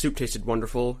 but the soup tasted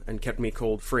wonderful and kept me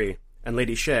cold-free, and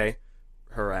Lady Xie,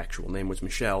 her actual name was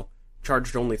Michelle,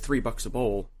 charged only $3 a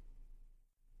bowl.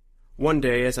 One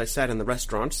day, as I sat in the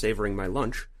restaurant savoring my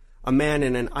lunch, a man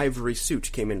in an ivory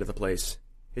suit came into the place.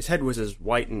 His head was as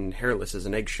white and hairless as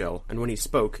an eggshell, and when he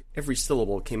spoke, every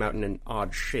syllable came out in an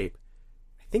odd shape.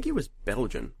 I think he was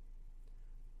Belgian.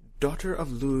 "Daughter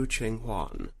of Lu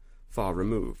Chenghuan, far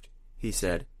removed," he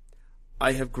said,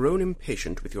 "I have grown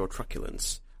impatient with your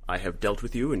truculence. I have dealt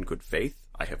with you in good faith.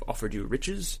 I have offered you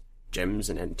riches, gems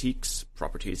and antiques,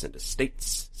 properties and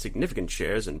estates, significant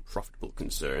shares in profitable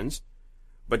concerns.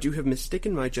 But you have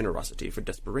mistaken my generosity for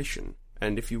desperation,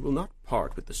 and if you will not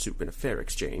part with the soup in a fair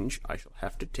exchange, I shall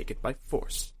have to take it by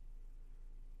force."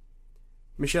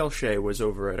 Michelle Xie was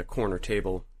over at a corner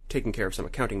table, taking care of some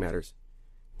accounting matters.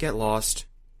 "Get lost,"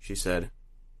 she said.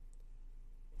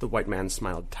 The white man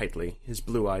smiled tightly, his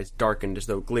blue eyes darkened as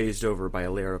though glazed over by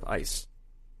a layer of ice.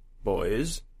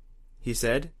 "Boys," he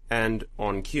said, and,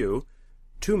 on cue,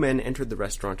 2 men entered the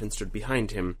restaurant and stood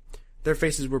behind him. Their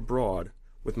faces were broad,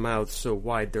 with mouths so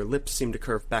wide their lips seemed to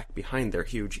curve back behind their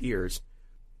huge ears.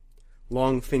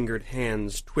 Long-fingered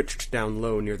hands twitched down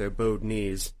low near their bowed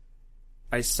knees.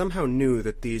 I somehow knew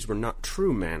that these were not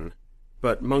true men,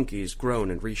 but monkeys grown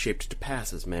and reshaped to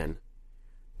pass as men.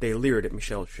 They leered at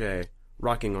Michelle Xie,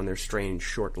 rocking on their strange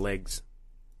short legs.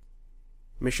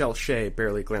 Michelle Xie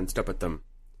barely glanced up at them.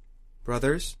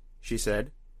 "Brothers?" she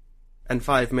said, and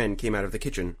 5 men came out of the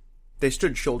kitchen. They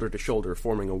stood shoulder to shoulder,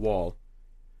 forming a wall.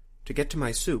 "To get to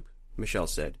my soup," Michelle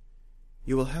said,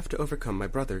 "you will have to overcome my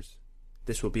brothers.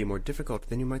 This will be more difficult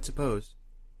than you might suppose.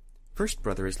 First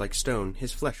brother is like stone,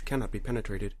 his flesh cannot be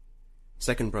penetrated.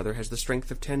 Second brother has the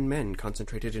strength of 10 men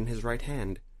concentrated in his right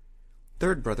hand.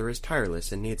 Third brother is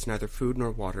tireless and needs neither food nor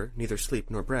water, neither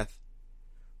sleep nor breath.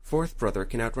 Fourth brother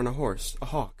can outrun a horse, a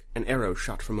hawk, an arrow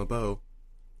shot from a bow.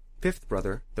 Fifth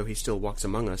brother, though he still walks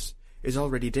among us, is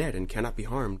already dead and cannot be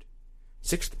harmed.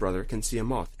 Sixth brother can see a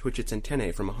moth twitch its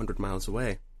antennae from 100 miles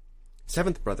away.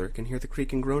 Seventh brother can hear the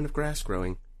creak and groan of grass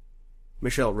growing."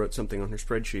 Michelle wrote something on her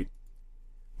spreadsheet.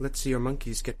 "Let's see your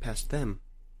monkeys get past them."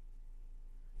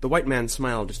 The white man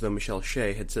smiled as though Michelle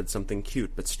Xie had said something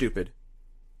cute but stupid,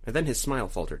 and then his smile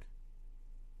faltered.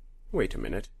 "Wait a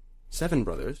minute. 7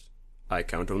 brothers? I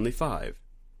count only 5.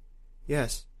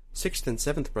 "Yes, 6th and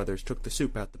 7th brothers took the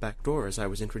soup out the back door as I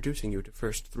was introducing you to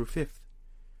 1st through 5th.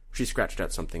 She scratched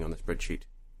out something on the spreadsheet.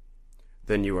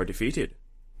 "Then you are defeated,"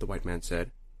 the white man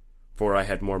said, "for I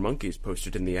had more monkeys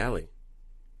posted in the alley."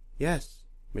 "Yes,"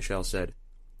 Michelle said,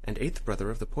 "and 8th brother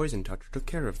of the poison touch took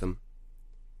care of them."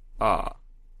 "Ah,"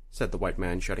 said the white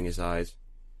man, shutting his eyes.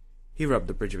 He rubbed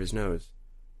the bridge of his nose.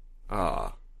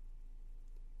 "Ah."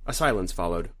 A silence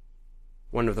followed.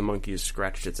 One of the monkeys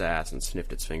scratched its ass and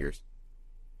sniffed its fingers.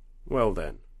 "Well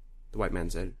then," the white man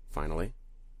said, finally,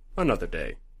 "another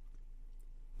day."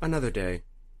 "Another day,"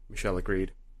 Michelle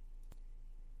agreed.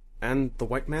 And the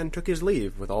white man took his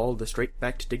leave with all the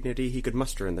straight-backed dignity he could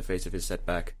muster in the face of his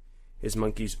setback, his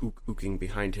monkeys ook-ooking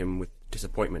behind him with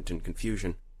disappointment and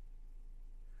confusion.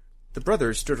 The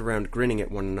brothers stood around grinning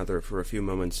at one another for a few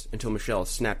moments until Michelle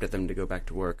snapped at them to go back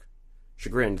to work.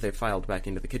 Chagrined, they filed back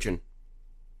into the kitchen.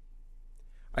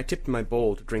 I tipped my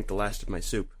bowl to drink the last of my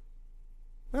soup.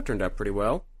 "That turned out pretty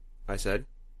well," I said.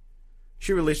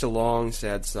 She released a long,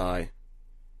 sad sigh.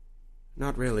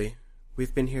 "Not really.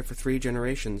 We've been here for 3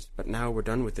 generations, but now we're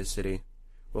done with this city.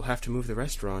 We'll have to move the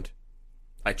restaurant."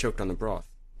 I choked on the broth.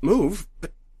 "Move?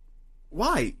 But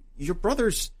why? Your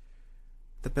brothers—"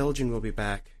 The Belgian will be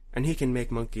back, and he can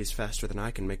make monkeys faster than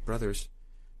I can make brothers.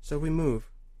 So we move.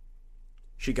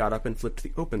 She got up and flipped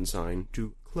the open sign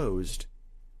to closed.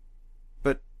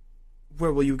 But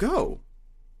where will you go?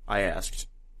 I asked,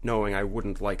 knowing I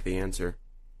wouldn't like the answer.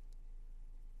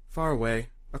 Far away,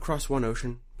 across one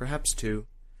ocean, perhaps two.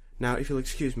 Now, if you'll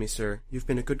excuse me, sir, you've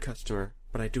been a good customer,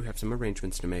 but I do have some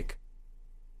arrangements to make.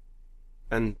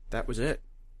 And that was it.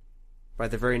 By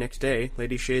the very next day,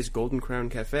 Lady Shea's Golden Crown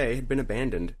Cafe had been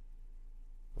abandoned.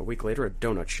 A week later, a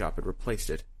donut shop had replaced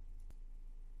it.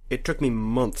 It took me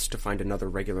months to find another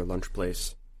regular lunch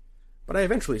place, but I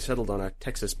eventually settled on a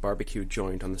Texas barbecue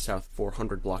joint on the South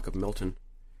 400 block of Milton.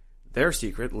 Their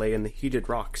secret lay in the heated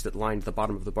rocks that lined the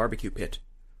bottom of the barbecue pit,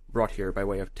 brought here by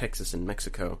way of Texas and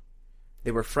Mexico.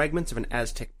 They were fragments of an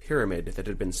Aztec pyramid that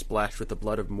had been splashed with the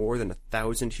blood of more than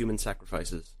 1,000 human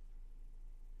sacrifices.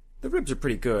 The ribs are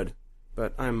pretty good,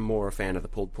 but I'm more a fan of the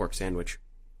pulled pork sandwich.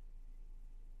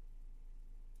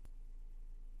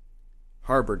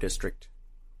 Harbor District.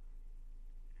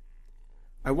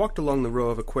 I walked along the row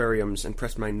of aquariums and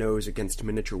pressed my nose against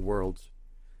miniature worlds.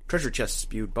 Treasure chests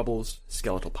spewed bubbles,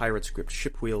 skeletal pirates gripped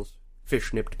ship wheels,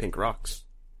 fish nipped pink rocks.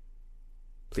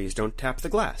 Please don't tap the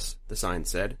glass, the sign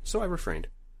said, so I refrained.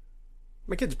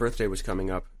 My kid's birthday was coming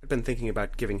up. I'd been thinking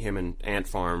about giving him an ant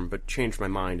farm, but changed my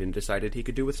mind and decided he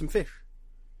could do with some fish.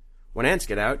 When ants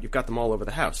get out, you've got them all over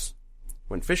the house.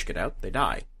 When fish get out, they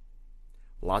die.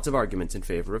 Lots of arguments in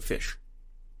favor of fish.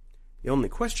 The only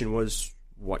question was,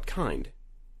 what kind?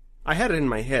 I had it in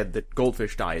my head that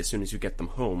goldfish die as soon as you get them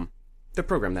home. They're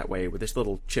programmed that way, with this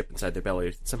little chip inside their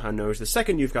belly that somehow knows the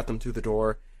second you've got them through the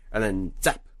door, and then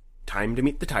zap! Time to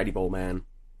meet the tidy bowl man.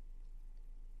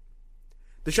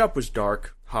 The shop was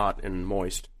dark, hot, and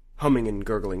moist. Humming and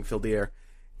gurgling filled the air.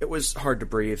 It was hard to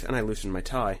breathe, and I loosened my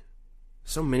tie.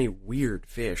 So many weird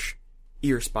fish.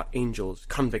 Ear-spot angels,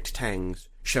 convict tangs,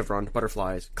 chevroned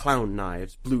butterflies, clown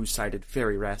knives, blue-sided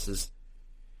fairy wrasses.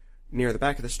 Near the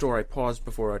back of the store I paused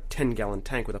before a 10-gallon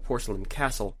tank with a porcelain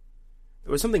castle.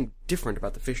 There was something different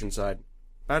about the fish inside.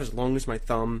 About as long as my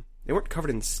thumb, they weren't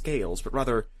covered in scales, but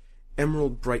rather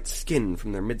emerald-bright skin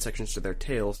from their midsections to their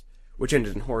tails, which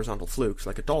ended in horizontal flukes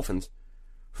like a dolphin's.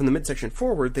 From the midsection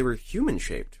forward, they were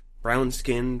human-shaped,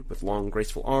 brown-skinned, with long,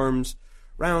 graceful arms,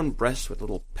 round breasts with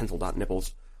little pencil-dot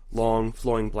nipples, long,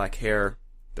 flowing black hair.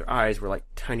 Their eyes were like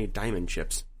tiny diamond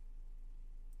chips.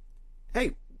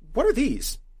 "Hey, what are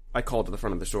these?" I called to the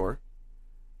front of the store.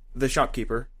 The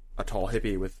shopkeeper, a tall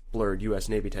hippie with blurred U.S.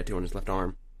 Navy tattoo on his left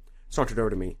arm, sauntered over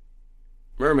to me.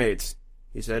 "Mermaids,"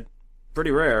 he said.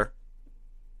 "Pretty rare."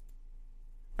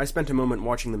 I spent a moment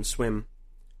watching them swim.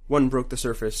 One broke the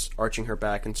surface, arching her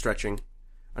back and stretching.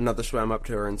 Another swam up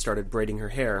to her and started braiding her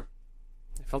hair.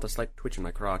 I felt a slight twitch in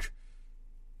my crotch.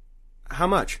 "How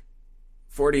much?"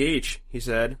 "$40 each," he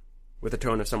said, with the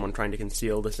tone of someone trying to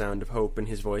conceal the sound of hope in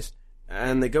his voice.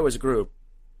 "And they go as a group."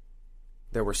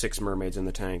 There were 6 mermaids in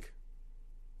the tank.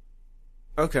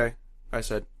 "Okay," I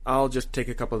said. "I'll just take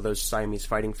a couple of those Siamese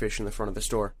fighting fish in the front of the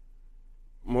store."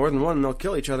 "More than one, they'll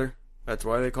kill each other. That's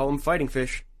why they call them fighting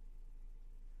fish."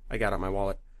 I got out my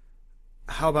wallet.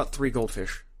 "How about 3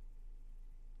 goldfish?"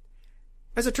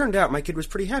 As it turned out, my kid was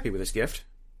pretty happy with his gift.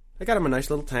 I got him a nice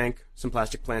little tank, some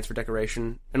plastic plants for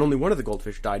decoration, and only one of the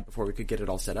goldfish died before we could get it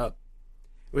all set up.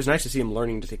 It was nice to see him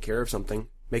learning to take care of something,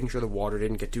 making sure the water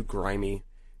didn't get too grimy,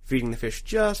 feeding the fish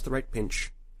just the right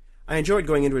pinch. I enjoyed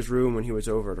going into his room when he was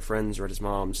over at a friend's or at his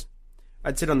mom's.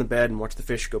 I'd sit on the bed and watch the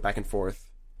fish go back and forth.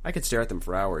 I could stare at them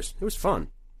for hours. It was fun.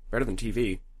 Better than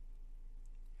TV.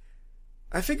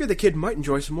 I figured the kid might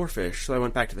enjoy some more fish, so I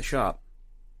went back to the shop.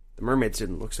 The mermaids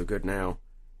didn't look so good now.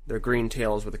 Their green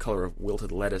tails were the color of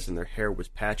wilted lettuce, and their hair was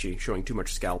patchy, showing too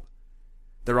much scalp.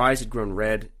 Their eyes had grown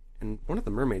red, and one of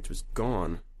the mermaids was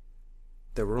gone.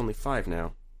 There were only 5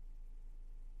 now.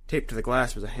 Taped to the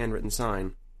glass was a handwritten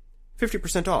sign.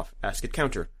 50% off. Ask at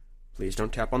counter. Please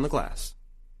don't tap on the glass.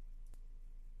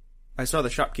 I saw the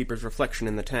shopkeeper's reflection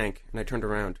in the tank, and I turned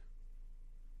around.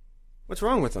 "What's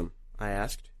wrong with them?" I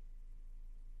asked.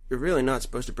 "You're really not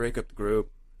supposed to break up the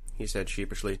group," he said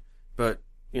sheepishly. "But,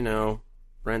 you know,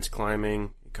 rent's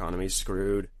climbing, economy's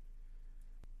screwed."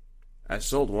 I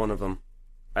sold one of them.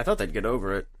 I thought they'd get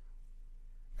over it.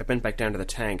 I bent back down to the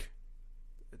tank.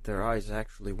 Their eyes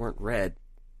actually weren't red.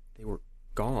 They were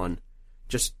gone.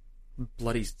 Just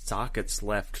bloody sockets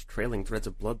left, trailing threads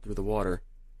of blood through the water.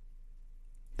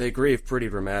 "They grieve pretty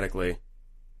dramatically,"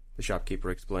 the shopkeeper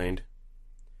explained.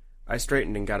 I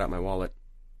straightened and got out my wallet.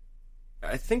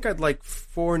 "I think I'd like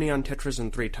 4 neon tetras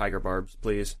and 3 tiger barbs,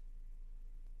 please."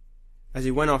 As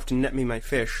he went off to net me my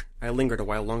fish, I lingered a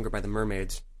while longer by the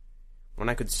mermaids. When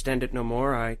I could stand it no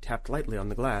more, I tapped lightly on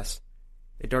the glass.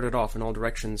 They darted off in all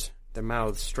directions, their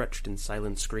mouths stretched in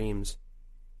silent screams.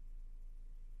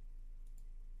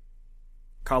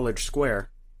 College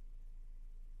Square.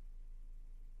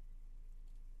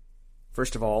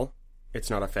 First of all, it's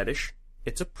not a fetish,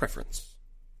 it's a preference.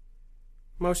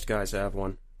 Most guys have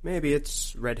one. Maybe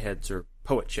it's redheads or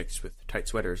poet chicks with tight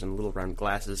sweaters and little round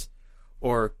glasses,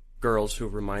 or girls who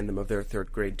remind them of their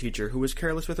third-grade teacher who was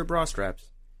careless with her bra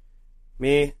straps.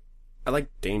 Me, I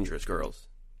like dangerous girls.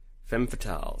 Femme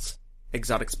fatales.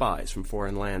 Exotic spies from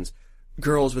foreign lands.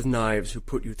 Girls with knives who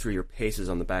put you through your paces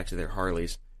on the backs of their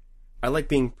Harleys. I like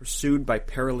being pursued by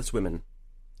perilous women,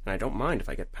 and I don't mind if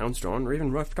I get pounced on or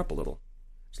even roughed up a little,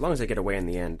 as long as I get away in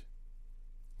the end.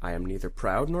 I am neither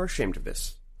proud nor ashamed of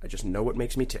this. I just know what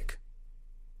makes me tick.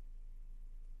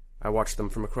 I watch them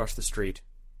from across the street.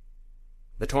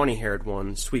 The tawny-haired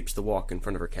one sweeps the walk in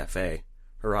front of her cafe,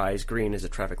 her eyes green as a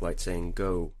traffic light saying,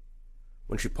 "Go."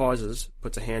 When she pauses,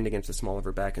 puts a hand against the small of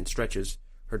her back and stretches,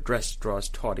 her dress draws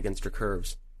taut against her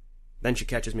curves. Then she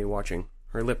catches me watching.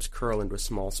 Her lips curl into a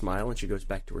small smile, and she goes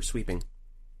back to her sweeping.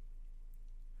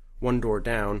 One door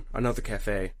down, another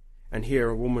cafe, and here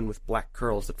a woman with black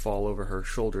curls that fall over her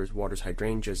shoulders waters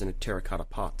hydrangeas in a terracotta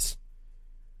pots.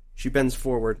 She bends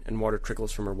forward, and water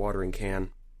trickles from her watering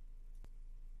can.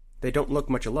 They don't look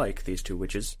much alike, these two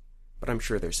witches, but I'm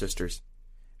sure they're sisters,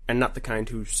 and not the kind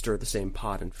who stir the same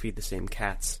pot and feed the same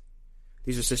cats.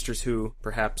 These are sisters who,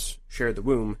 perhaps, shared the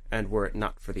womb, and were it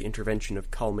not for the intervention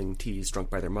of calming teas drunk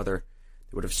by their mother,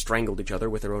 they would have strangled each other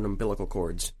with their own umbilical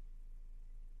cords.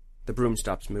 The broom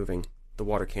stops moving. The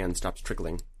water can stops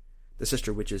trickling. The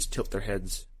sister witches tilt their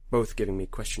heads, both giving me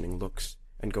questioning looks,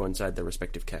 and go inside their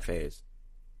respective cafes.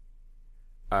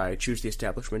 I choose the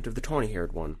establishment of the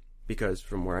tawny-haired one, because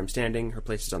from where I'm standing, her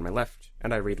place is on my left,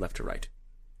 and I read left to right.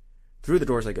 Through the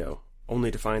doors I go,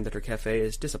 only to find that her cafe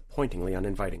is disappointingly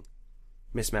uninviting.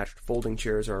 Mismatched folding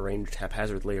chairs are arranged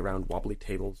haphazardly around wobbly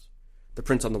tables. The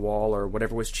prints on the wall are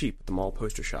whatever was cheap at the mall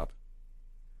poster shop.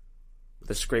 With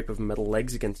a scrape of metal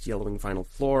legs against yellowing vinyl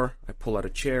floor, I pull out a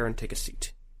chair and take a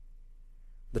seat.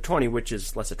 The tawny witch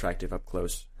is less attractive up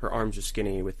close. Her arms are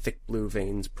skinny, with thick blue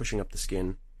veins pushing up the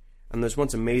skin, and those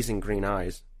once amazing green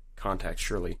eyes, contacts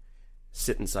surely,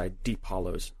 sit inside deep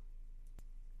hollows.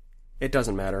 It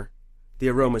doesn't matter. The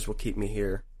aromas will keep me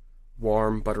here.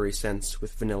 Warm, buttery scents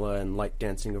with vanilla and light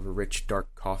dancing over rich,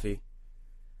 dark coffee.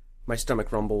 My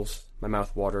stomach rumbles, my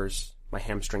mouth waters, my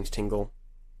hamstrings tingle.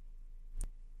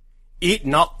 "Eat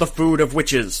not the food of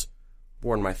witches,"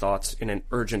 warn my thoughts in an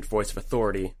urgent voice of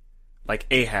authority, like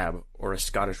Ahab or a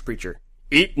Scottish preacher.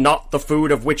 "Eat not the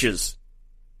food of witches."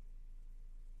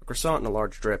 "A croissant and a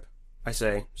large drip," I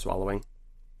say, swallowing.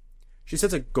 She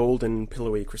sets a golden,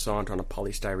 pillowy croissant on a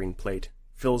polystyrene plate,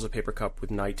 fills a paper cup with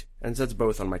night, and sets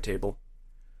both on my table.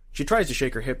 She tries to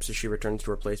shake her hips as she returns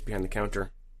to her place behind the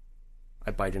counter. I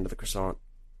bite into the croissant.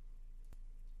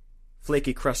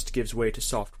 Flaky crust gives way to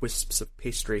soft wisps of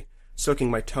pastry, soaking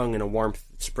my tongue in a warmth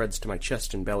that spreads to my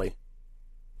chest and belly.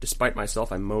 Despite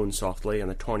myself, I moan softly, and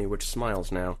the tawny witch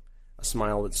smiles now, a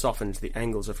smile that softens the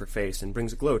angles of her face and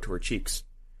brings a glow to her cheeks.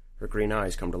 Her green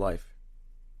eyes come to life.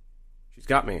 She's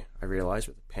got me, I realize,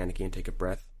 with a panicky intake of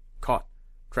breath. Caught.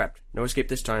 Trapped. No escape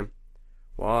this time.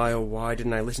 Why, oh why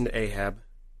didn't I listen to Ahab?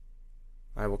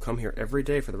 I will come here every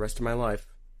day for the rest of my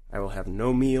life. I will have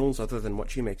no meals other than what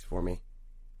she makes for me.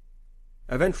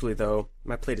 Eventually, though,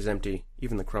 my plate is empty,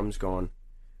 even the crumbs gone,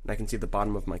 and I can see the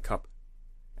bottom of my cup.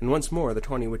 And once more the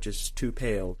tawny witch is too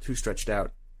pale, too stretched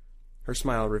out. Her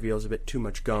smile reveals a bit too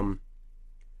much gum.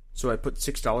 So I put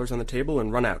 $6 on the table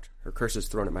and run out, her curses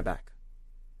thrown at my back.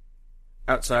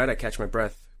 Outside, I catch my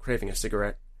breath, craving a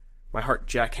cigarette. My heart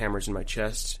jackhammers in my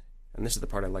chest, and this is the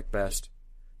part I like best,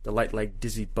 the light-like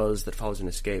dizzy buzz that follows an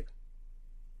escape.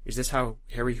 Is this how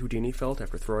Harry Houdini felt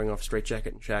after throwing off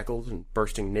straitjacket and shackles and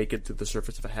bursting naked through the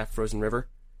surface of a half-frozen river?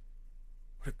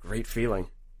 What a great feeling.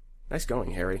 Nice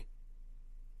going, Harry.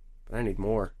 But I need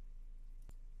more.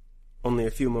 Only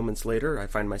a few moments later, I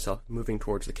find myself moving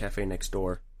towards the cafe next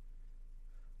door.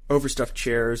 Overstuffed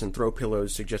chairs and throw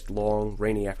pillows suggest long,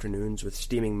 rainy afternoons with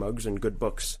steaming mugs and good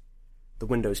books. The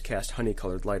windows cast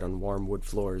honey-colored light on warm wood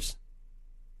floors.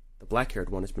 The black-haired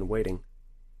one has been waiting.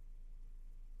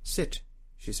 "Sit,"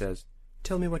 she says.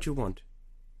 "Tell me what you want."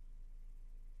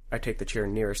 I take the chair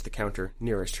nearest the counter,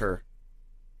 nearest her.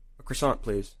 "A croissant,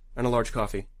 please, and a large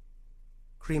coffee."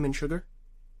 "Cream and sugar?"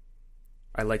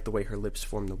 I like the way her lips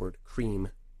form the word cream.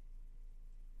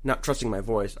 Not trusting my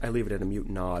voice, I leave it at a mute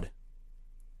nod.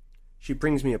 She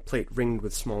brings me a plate ringed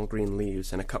with small green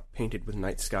leaves and a cup painted with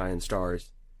night sky and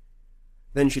stars.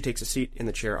 Then she takes a seat in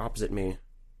the chair opposite me.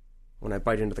 When I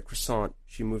bite into the croissant,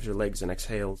 she moves her legs and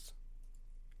exhales.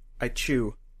 I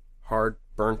chew, hard,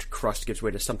 burnt crust gives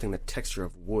way to something the texture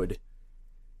of wood.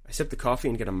 I sip the coffee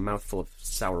and get a mouthful of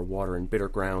sour water and bitter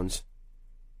grounds.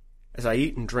 As I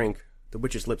eat and drink, the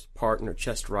witch's lips part and her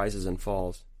chest rises and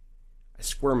falls. I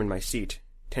squirm in my seat,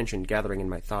 tension gathering in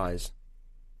my thighs.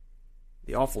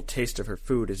 The awful taste of her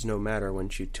food is no matter when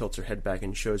she tilts her head back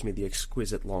and shows me the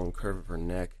exquisite long curve of her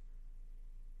neck.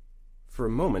 For a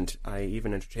moment, I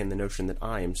even entertain the notion that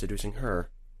I am seducing her.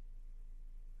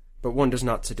 But one does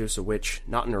not seduce a witch,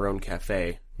 not in her own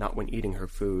cafe, not when eating her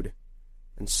food.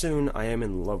 And soon I am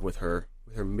in love with her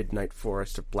midnight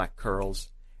forest of black curls,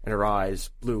 and her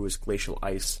eyes blue as glacial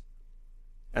ice.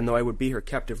 And though I would be her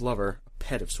captive lover, a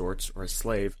pet of sorts, or a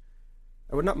slave,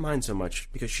 I would not mind so much,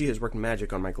 because she has worked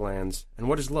magic on my glands, and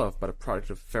what is love but a product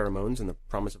of pheromones and the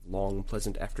promise of long,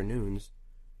 pleasant afternoons?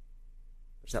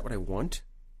 Is that what I want?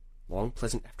 Long,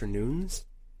 pleasant afternoons?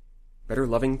 Better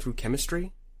loving through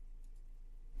chemistry?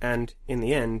 And, in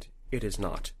the end, it is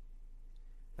not.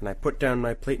 And I put down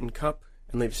my plate and cup,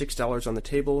 and leave $6 on the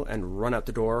table, and run out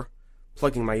the door,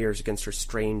 plugging my ears against her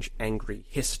strange, angry,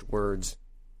 hissed words.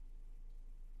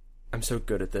 I'm so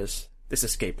good at this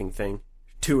escaping thing.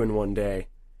 2 in one day.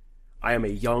 I am a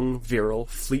young, virile,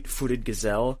 fleet-footed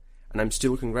gazelle, and I'm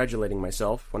still congratulating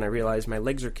myself when I realize my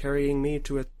legs are carrying me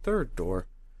to a third door,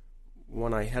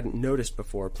 one I hadn't noticed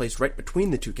before, placed right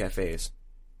between the 2 cafes.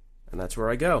 And that's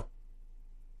where I go.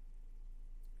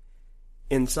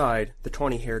 Inside, the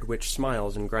tawny-haired witch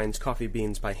smiles and grinds coffee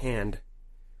beans by hand.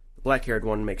 The black-haired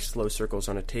one makes slow circles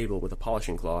on a table with a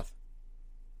polishing cloth.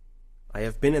 I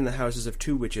have been in the houses of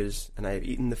 2 witches, and I have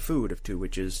eaten the food of 2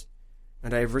 witches,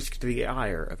 and I have risked the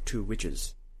ire of 2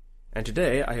 witches. And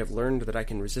today I have learned that I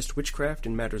can resist witchcraft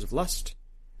in matters of lust,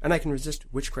 and I can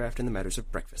resist witchcraft in the matters of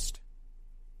breakfast.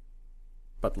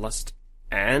 But lust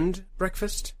and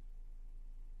breakfast?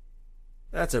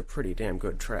 That's a pretty damn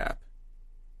good trap.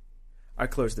 I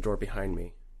close the door behind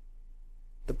me.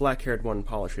 The black-haired one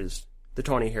polishes, the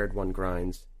tawny-haired one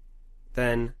grinds.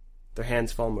 Then their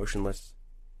hands fall motionless,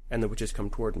 and the witches come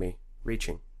toward me,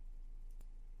 reaching.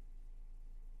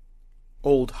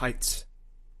 Old Heights.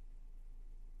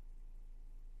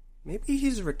 Maybe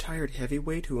he's a retired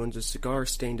heavyweight who owns a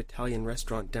cigar-stained Italian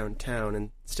restaurant downtown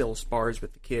and still spars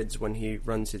with the kids when he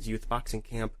runs his youth boxing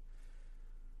camp.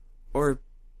 Or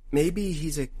maybe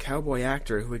he's a cowboy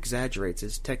actor who exaggerates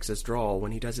his Texas drawl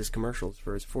when he does his commercials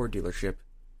for his Ford dealership.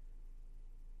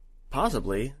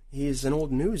 Possibly he's an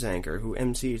old news anchor who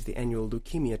MCs the annual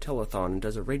leukemia telethon and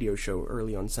does a radio show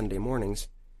early on Sunday mornings.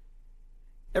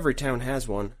 Every town has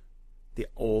one. The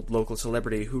old local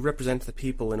celebrity who represents the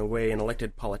people in a way an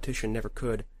elected politician never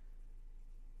could.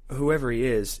 Whoever he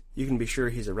is, you can be sure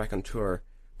he's a raconteur,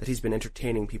 that he's been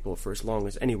entertaining people for as long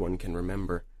as anyone can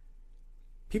remember.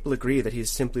 People agree that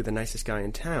he's simply the nicest guy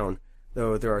in town,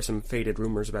 though there are some faded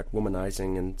rumors about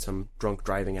womanizing and some drunk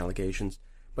driving allegations,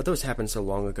 but those happened so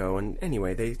long ago, and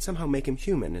anyway, they somehow make him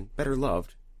human and better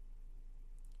loved.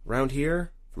 Round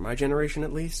here, for my generation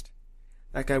at least,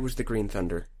 that guy was the Green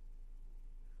Thunder.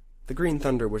 The Green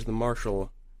Thunder was the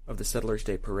marshal of the Settlers'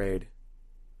 Day Parade.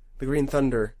 The Green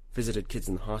Thunder visited kids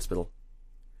in the hospital.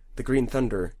 The Green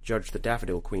Thunder judged the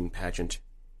Daffodil Queen pageant.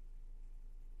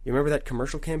 You remember that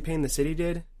commercial campaign the city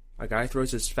did? A guy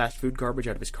throws his fast food garbage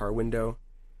out of his car window.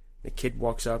 The kid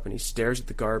walks up and he stares at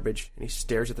the garbage, and he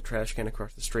stares at the trash can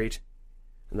across the street.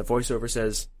 And the voiceover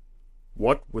says,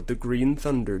 "What would the Green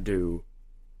Thunder do?"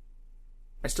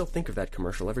 I still think of that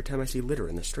commercial every time I see litter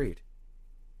in the street.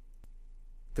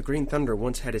 The Green Thunder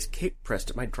once had his cape pressed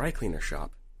at my dry cleaner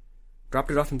shop.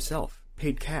 Dropped it off himself,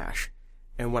 paid cash,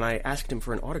 and when I asked him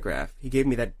for an autograph, he gave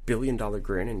me that billion-dollar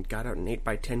grin and got out an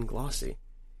 8x10 glossy.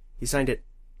 He signed it,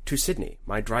 "To Sydney,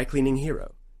 my dry cleaning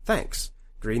hero. Thanks,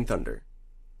 Green Thunder."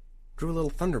 Drew a little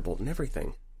thunderbolt and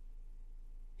everything.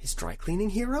 His dry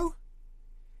cleaning hero?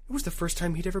 It was the first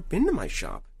time he'd ever been to my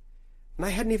shop, and I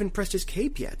hadn't even pressed his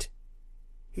cape yet.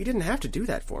 He didn't have to do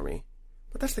that for me,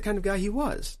 but that's the kind of guy he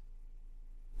was.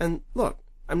 And look,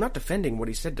 I'm not defending what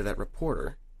he said to that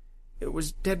reporter. It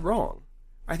was dead wrong.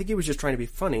 I think he was just trying to be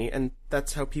funny, and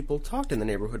that's how people talked in the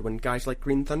neighborhood when guys like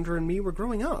Green Thunder and me were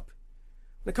growing up.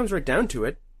 When it comes right down to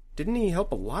it, didn't he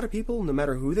help a lot of people, no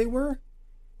matter who they were?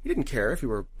 He didn't care if you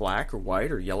were black or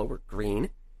white or yellow or green.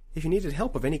 If you needed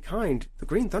help of any kind, the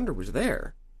Green Thunder was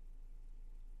there.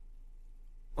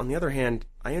 On the other hand,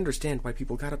 I understand why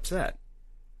people got upset.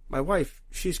 My wife,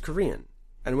 she's Korean,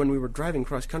 and when we were driving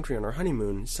cross-country on our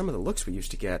honeymoon, some of the looks we used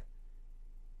to get.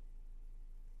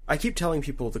 I keep telling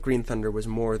people the Green Thunder was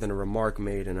more than a remark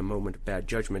made in a moment of bad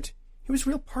judgment. He was a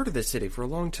real part of this city for a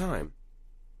long time.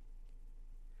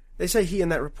 They say he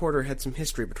and that reporter had some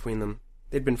history between them.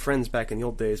 They'd been friends back in the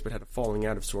old days, but had a falling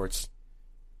out of sorts.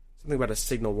 Something about a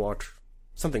signal watch,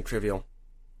 Something trivial.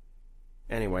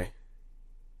 Anyway,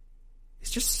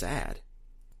 it's just sad.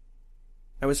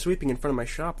 I was sweeping in front of my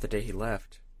shop the day he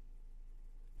left.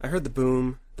 I heard the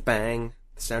boom, the bang,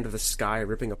 the sound of the sky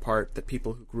ripping apart that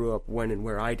people who grew up when and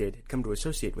where I did had come to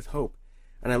associate with hope,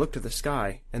 and I looked at the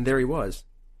sky, and there he was.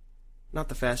 Not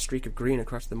the fast streak of green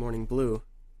across the morning blue.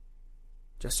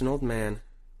 Just an old man,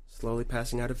 slowly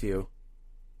passing out of view.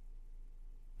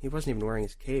 He wasn't even wearing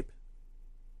his cape.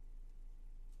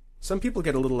 Some people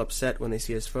get a little upset when they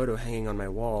see his photo hanging on my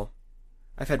wall.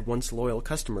 I've had once loyal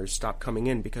customers stop coming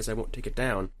in because I won't take it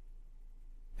down.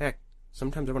 Heck,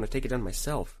 sometimes I want to take it down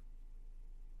myself.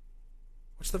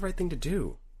 What's the right thing to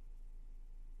do?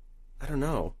 I don't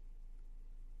know.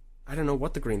 I don't know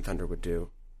what the Green Thunder would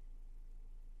do.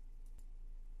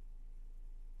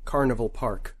 Carnival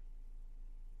Park.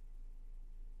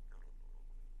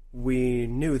 We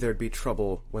knew there'd be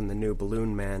trouble when the new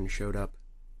balloon man showed up.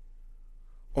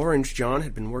 Orange John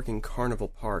had been working Carnival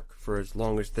Park for as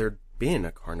long as there'd been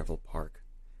a Carnival Park,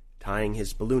 tying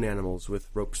his balloon animals with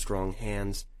rope-strong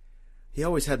hands. He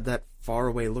always had that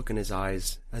far-away look in his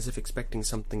eyes, as if expecting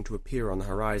something to appear on the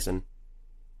horizon.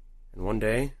 And one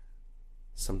day,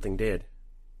 something did.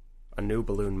 A new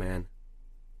balloon man.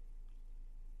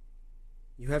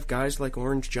 You have guys like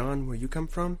Orange John where you come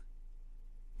from?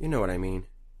 You know what I mean.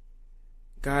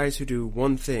 Guys who do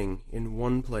one thing in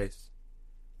one place.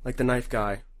 Like the Knife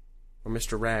Guy, or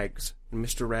Mr. Rags, and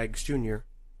Mr. Rags Jr.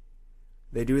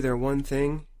 They do their one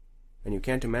thing, and you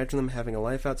can't imagine them having a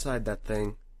life outside that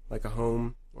thing, like a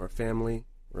home, or a family,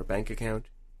 or a bank account.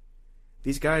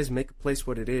 These guys make a place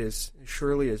what it is, as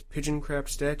surely as pigeon-craft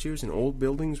statues and old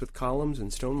buildings with columns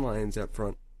and stone lions out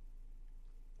front.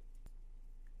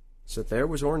 So there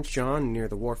was Orange John near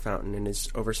the War Fountain in his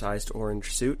oversized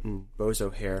orange suit and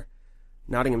bozo hair,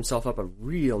 nodding himself up a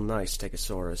real nice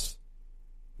Stegosaurus.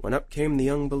 When up came the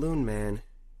young balloon man.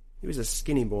 He was a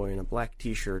skinny boy in a black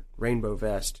t-shirt, rainbow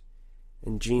vest,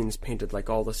 and jeans painted like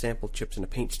all the sample chips in a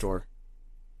paint store.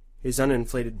 His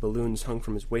uninflated balloons hung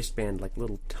from his waistband like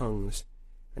little tongues,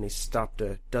 and he stopped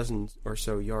a dozen or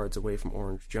so yards away from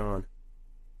Orange John.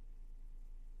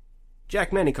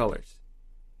 "Jack Manycolors,"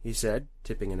 he said,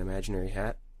 tipping an imaginary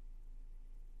hat.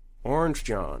 "Orange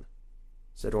John,"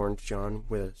 said Orange John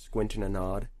with a squint and a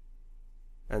nod.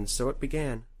 And so it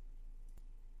began.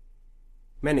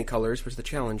 Manycolors was the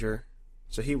challenger,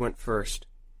 so he went first.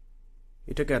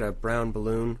 He took out a brown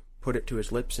balloon, put it to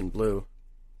his lips, and blew.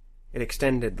 It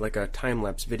extended like a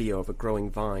time-lapse video of a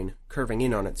growing vine, curving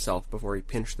in on itself before he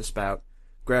pinched the spout,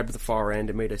 grabbed the far end,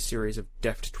 and made a series of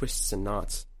deft twists and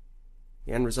knots.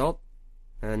 The end result?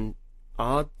 An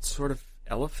odd sort of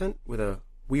elephant with a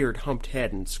weird humped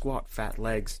head and squat fat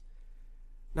legs.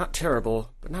 Not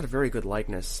terrible, but not a very good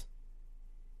likeness.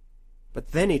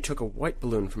 But then he took a white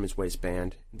balloon from his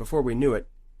waistband, and before we knew it,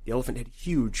 the elephant had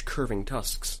huge curving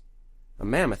tusks. A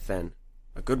mammoth, then.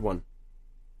 A good one.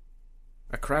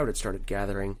 A crowd had started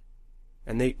gathering,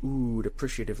 and they oohed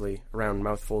appreciatively around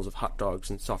mouthfuls of hot dogs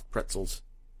and soft pretzels.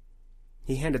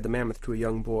 He handed the mammoth to a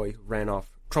young boy who ran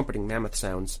off, trumpeting mammoth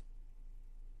sounds.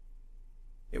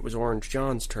 It was Orange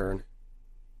John's turn.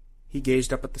 He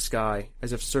gazed up at the sky,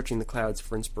 as if searching the clouds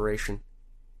for inspiration.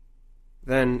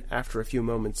 Then, after a few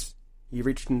moments, he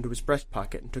reached into his breast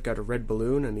pocket and took out a red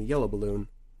balloon and a yellow balloon.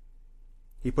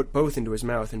 He put both into his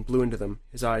mouth and blew into them,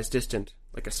 his eyes distant,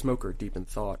 like a smoker deep in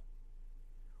thought.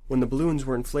 When the balloons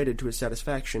were inflated to his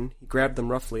satisfaction, he grabbed them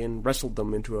roughly and wrestled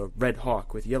them into a red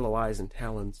hawk with yellow eyes and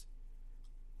talons.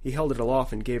 He held it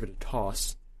aloft and gave it a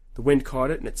toss. The wind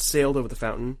caught it, and it sailed over the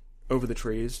fountain, over the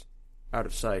trees, out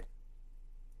of sight.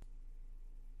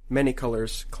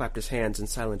 Manycolors clapped his hands in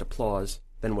silent applause,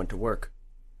 then went to work.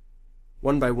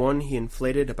 One by one he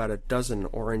inflated about a dozen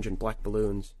orange and black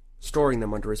balloons, storing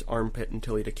them under his armpit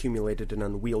until he'd accumulated an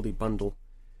unwieldy bundle.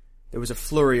 There was a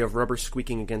flurry of rubber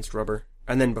squeaking against rubber,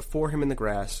 and then before him in the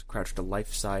grass crouched a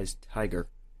life-sized tiger.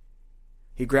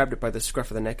 He grabbed it by the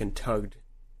scruff of the neck and tugged.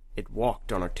 It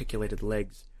walked on articulated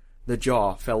legs. The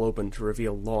jaw fell open to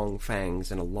reveal long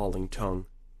fangs and a lolling tongue.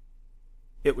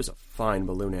 It was a fine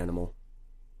balloon animal.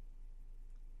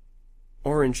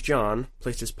 Orange John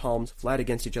placed his palms flat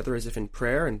against each other as if in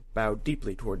prayer and bowed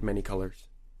deeply toward Manycolors.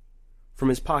 From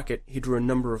his pocket he drew a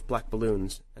number of black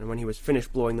balloons, and when he was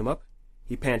finished blowing them up,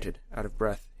 he panted, out of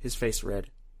breath, his face red.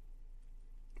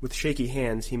 With shaky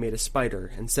hands he made a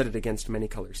spider and set it against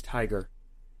Manycolors' tiger.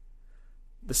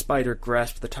 The spider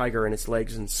grasped the tiger in its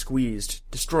legs and squeezed,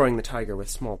 destroying the tiger with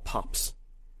small pops.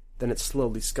 Then it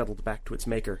slowly scuttled back to its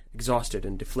maker, exhausted,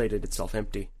 and deflated itself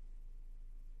empty.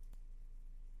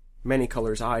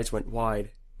 Manycolors' eyes went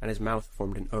wide, and his mouth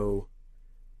formed an O.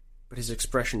 But his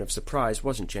expression of surprise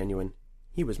wasn't genuine.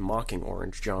 He was mocking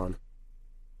Orange John.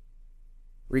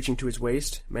 Reaching to his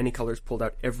waist, Many Colors pulled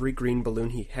out every green balloon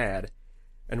he had,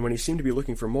 and when he seemed to be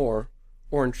looking for more,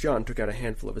 Orange John took out a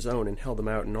handful of his own and held them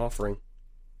out in offering.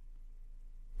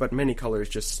 But Many Colors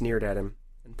just sneered at him,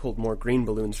 and pulled more green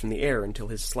balloons from the air until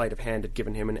his sleight of hand had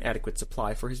given him an adequate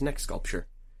supply for his next sculpture.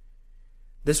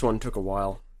 This one took a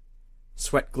while.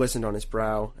 Sweat glistened on his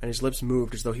brow, and his lips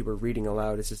moved as though he were reading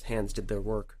aloud as his hands did their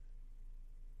work.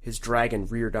 His dragon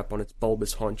reared up on its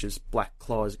bulbous haunches, black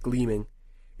claws gleaming.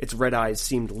 Its red eyes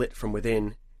seemed lit from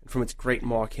within, and from its great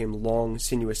maw came long,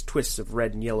 sinuous twists of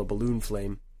red and yellow balloon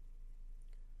flame.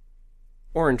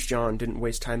 Orange John didn't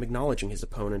waste time acknowledging his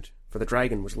opponent, for the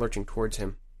dragon was lurching towards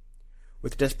him.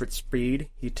 With desperate speed,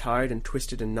 he tied and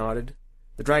twisted and knotted.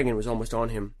 The dragon was almost on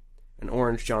him, and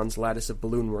Orange John's lattice of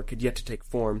balloon work had yet to take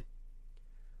form.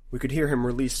 We could hear him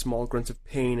release small grunts of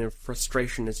pain and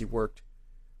frustration as he worked.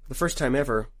 For the first time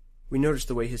ever, we noticed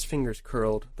the way his fingers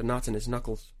curled, the knots in his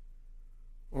knuckles.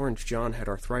 Orange John had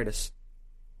arthritis.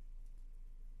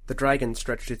 The dragon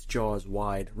stretched its jaws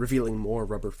wide, revealing more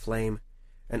rubber flame,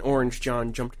 and Orange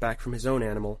John jumped back from his own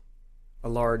animal, a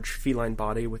large feline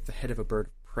body with the head of a bird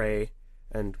of prey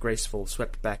and graceful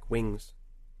swept-back wings.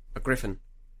 A griffin.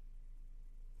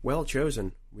 Well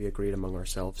chosen, we agreed among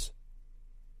ourselves.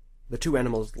 The two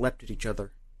animals leapt at each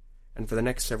other, and for the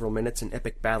next several minutes an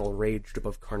epic battle raged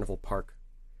above Carnival Park.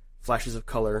 Flashes of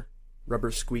color,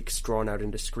 rubber squeaks drawn out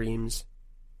into screams,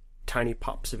 tiny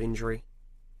pops of injury.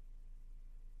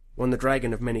 When the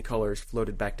dragon of Many Colors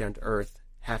floated back down to earth,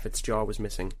 half its jaw was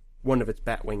missing. One of its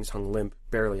bat wings hung limp,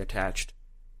 barely attached.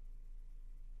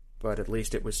 But at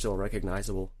least it was still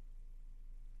recognizable.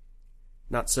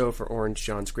 Not so for Orange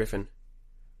John's griffin.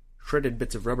 Shredded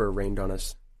bits of rubber rained on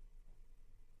us.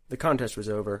 The contest was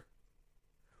over.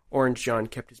 Orange John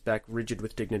kept his back rigid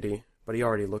with dignity, but he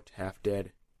already looked half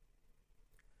dead.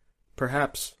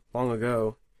 Perhaps, long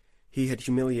ago, he had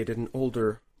humiliated an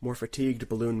older, more fatigued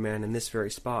balloon man in this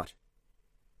very spot.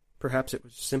 Perhaps it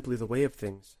was simply the way of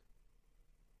things.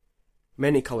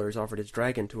 Many Colors offered his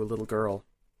dragon to a little girl,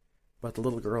 but the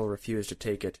little girl refused to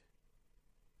take it.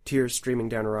 Tears streaming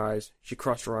down her eyes, she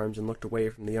crossed her arms and looked away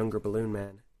from the younger balloon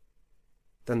man.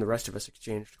 Then the rest of us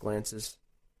exchanged glances,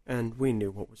 and we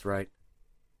knew what was right.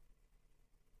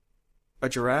 "A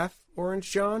giraffe,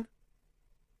 Orange John?"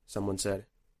 someone said.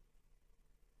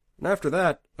 "And after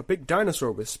that, a big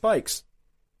dinosaur with spikes,"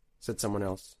 said someone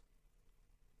else.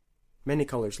 Many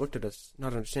Colors looked at us,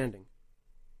 not understanding.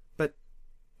 "But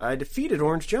I defeated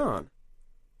Orange John.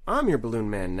 I'm your balloon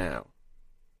man now."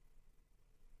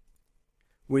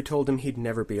 We told him he'd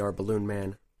never be our balloon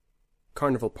man.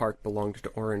 Carnival Park belonged to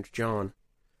Orange John.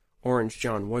 Orange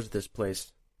John was this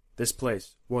place. This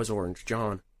place was Orange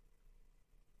John.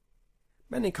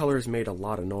 Many Colors made a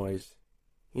lot of noise.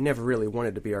 He never really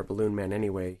wanted to be our balloon man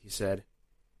anyway, he said.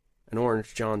 And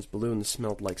Orange John's balloons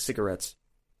smelled like cigarettes,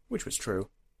 which was true.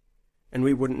 And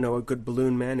we wouldn't know a good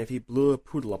balloon man if he blew a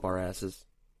poodle up our asses.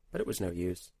 But it was no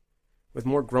use. With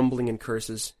more grumbling and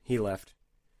curses, he left,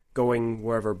 going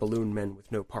wherever balloon men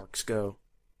with no parks go.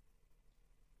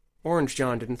 Orange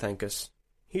John didn't thank us.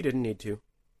 He didn't need to.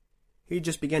 He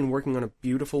just began working on a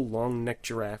beautiful long-necked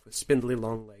giraffe with spindly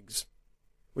long legs,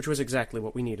 which was exactly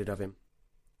what we needed of him.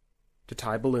 To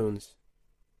tie balloons.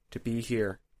 To be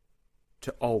here.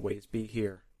 To always be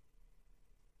here.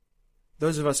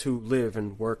 Those of us who live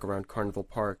and work around Carnival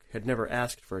Park had never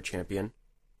asked for a champion.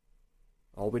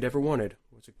 All we'd ever wanted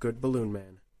was a good balloon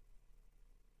man.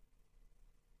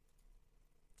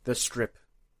 The Strip.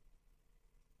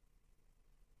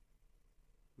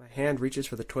 My hand reaches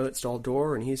for the toilet stall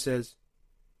door, and he says,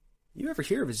 "You ever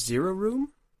hear of a zero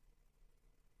room?"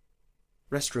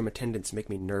 Restroom attendants make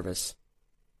me nervous.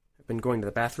 I've been going to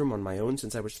the bathroom on my own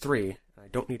since I was 3, and I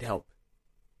don't need help.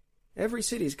 "Every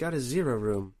city's got a zero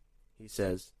room," he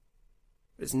says.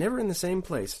 "But it's never in the same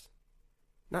place.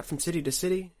 Not from city to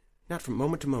city, not from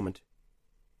moment to moment."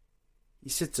 He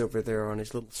sits over there on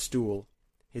his little stool,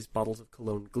 his bottles of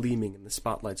cologne gleaming in the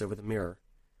spotlights over the mirror.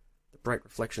 The bright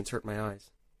reflections hurt my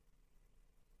eyes.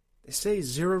 "They say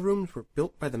zero rooms were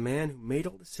built by the man who made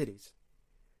all the cities.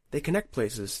 They connect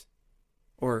places.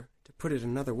 Or, to put it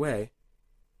another way,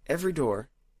 every door,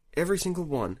 every single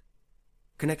one,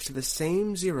 connects to the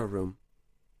same zero room.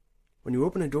 When you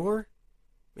open a door,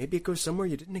 maybe it goes somewhere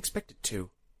you didn't expect it to.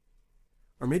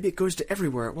 Or maybe it goes to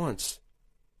everywhere at once.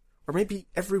 Or maybe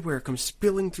everywhere comes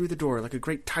spilling through the door like a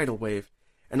great tidal wave,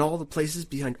 and all the places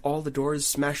behind all the doors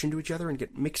smash into each other and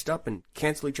get mixed up and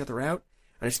cancel each other out,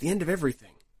 and it's the end of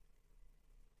everything."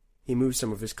 He moves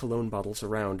some of his cologne bottles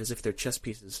around as if they're chess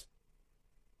pieces.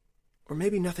 "Or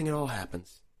maybe nothing at all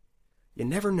happens. You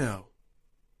never know."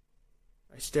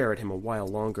 I stare at him a while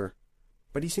longer,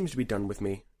 but he seems to be done with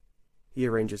me. He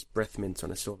arranges breath mints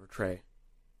on a silver tray.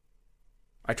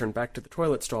 I turn back to the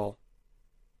toilet stall.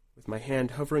 With my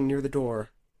hand hovering near the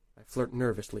door, I flirt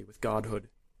nervously with godhood.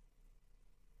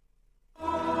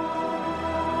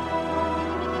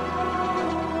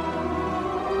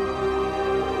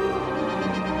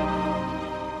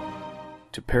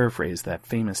 To paraphrase that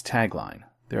famous tagline,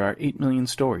 there are 8 million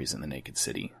stories in the Naked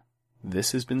City.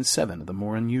 This has been 7 of the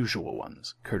more unusual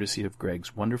ones, courtesy of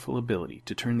Greg's wonderful ability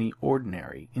to turn the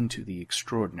ordinary into the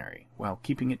extraordinary, while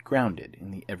keeping it grounded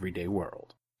in the everyday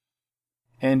world.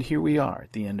 And here we are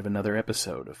at the end of another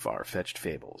episode of Far-Fetched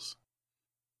Fables.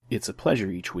 It's a pleasure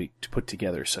each week to put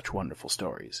together such wonderful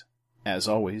stories. As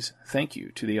always, thank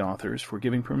you to the authors for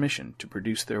giving permission to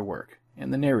produce their work,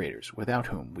 and the narrators without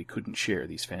whom we couldn't share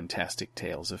these fantastic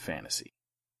tales of fantasy.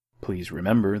 Please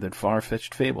remember that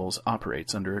Far-Fetched Fables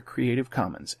operates under a Creative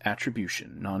Commons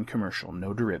Attribution, Non-Commercial,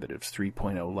 No Derivatives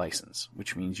 3.0 license,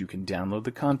 which means you can download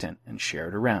the content and share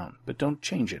it around, but don't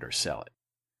change it or sell it.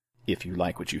 If you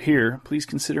like what you hear, please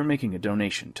consider making a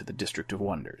donation to the District of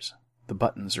Wonders. The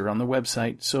buttons are on the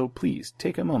website, so please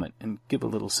take a moment and give a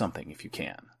little something if you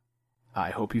can.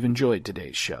 I hope you've enjoyed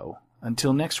today's show.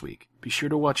 Until next week, be sure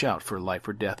to watch out for life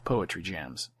or death poetry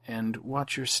jams, and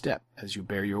watch your step as you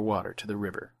bear your water to the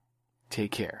river.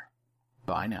 Take care.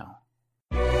 Bye now.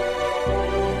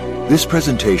 This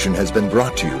presentation has been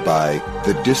brought to you by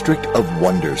the District of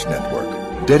Wonders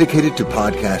Network, dedicated to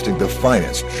podcasting the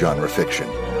finest genre fiction.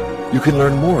 You can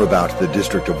learn more about the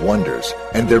District of Wonders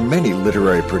and their many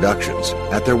literary productions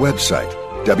at their website,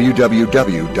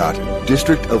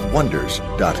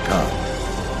 www.districtofwonders.com.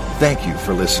 Thank you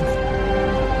for listening.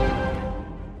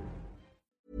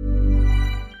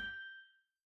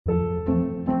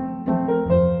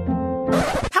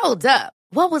 Hold up.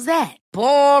 What was that?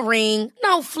 Boring.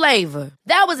 No flavor.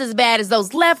 That was as bad as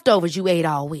those leftovers you ate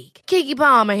all week. Keke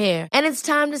Palmer here, and it's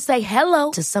time to say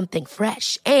hello to something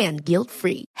fresh and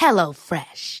guilt-free. Hello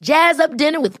Fresh. Jazz up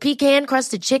dinner with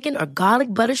pecan-crusted chicken or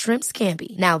garlic butter shrimp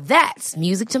scampi. Now that's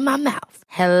music to my mouth.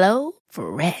 Hello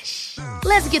Fresh.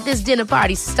 Let's get this dinner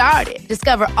party started.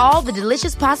 Discover all the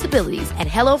delicious possibilities at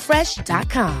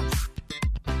HelloFresh.com.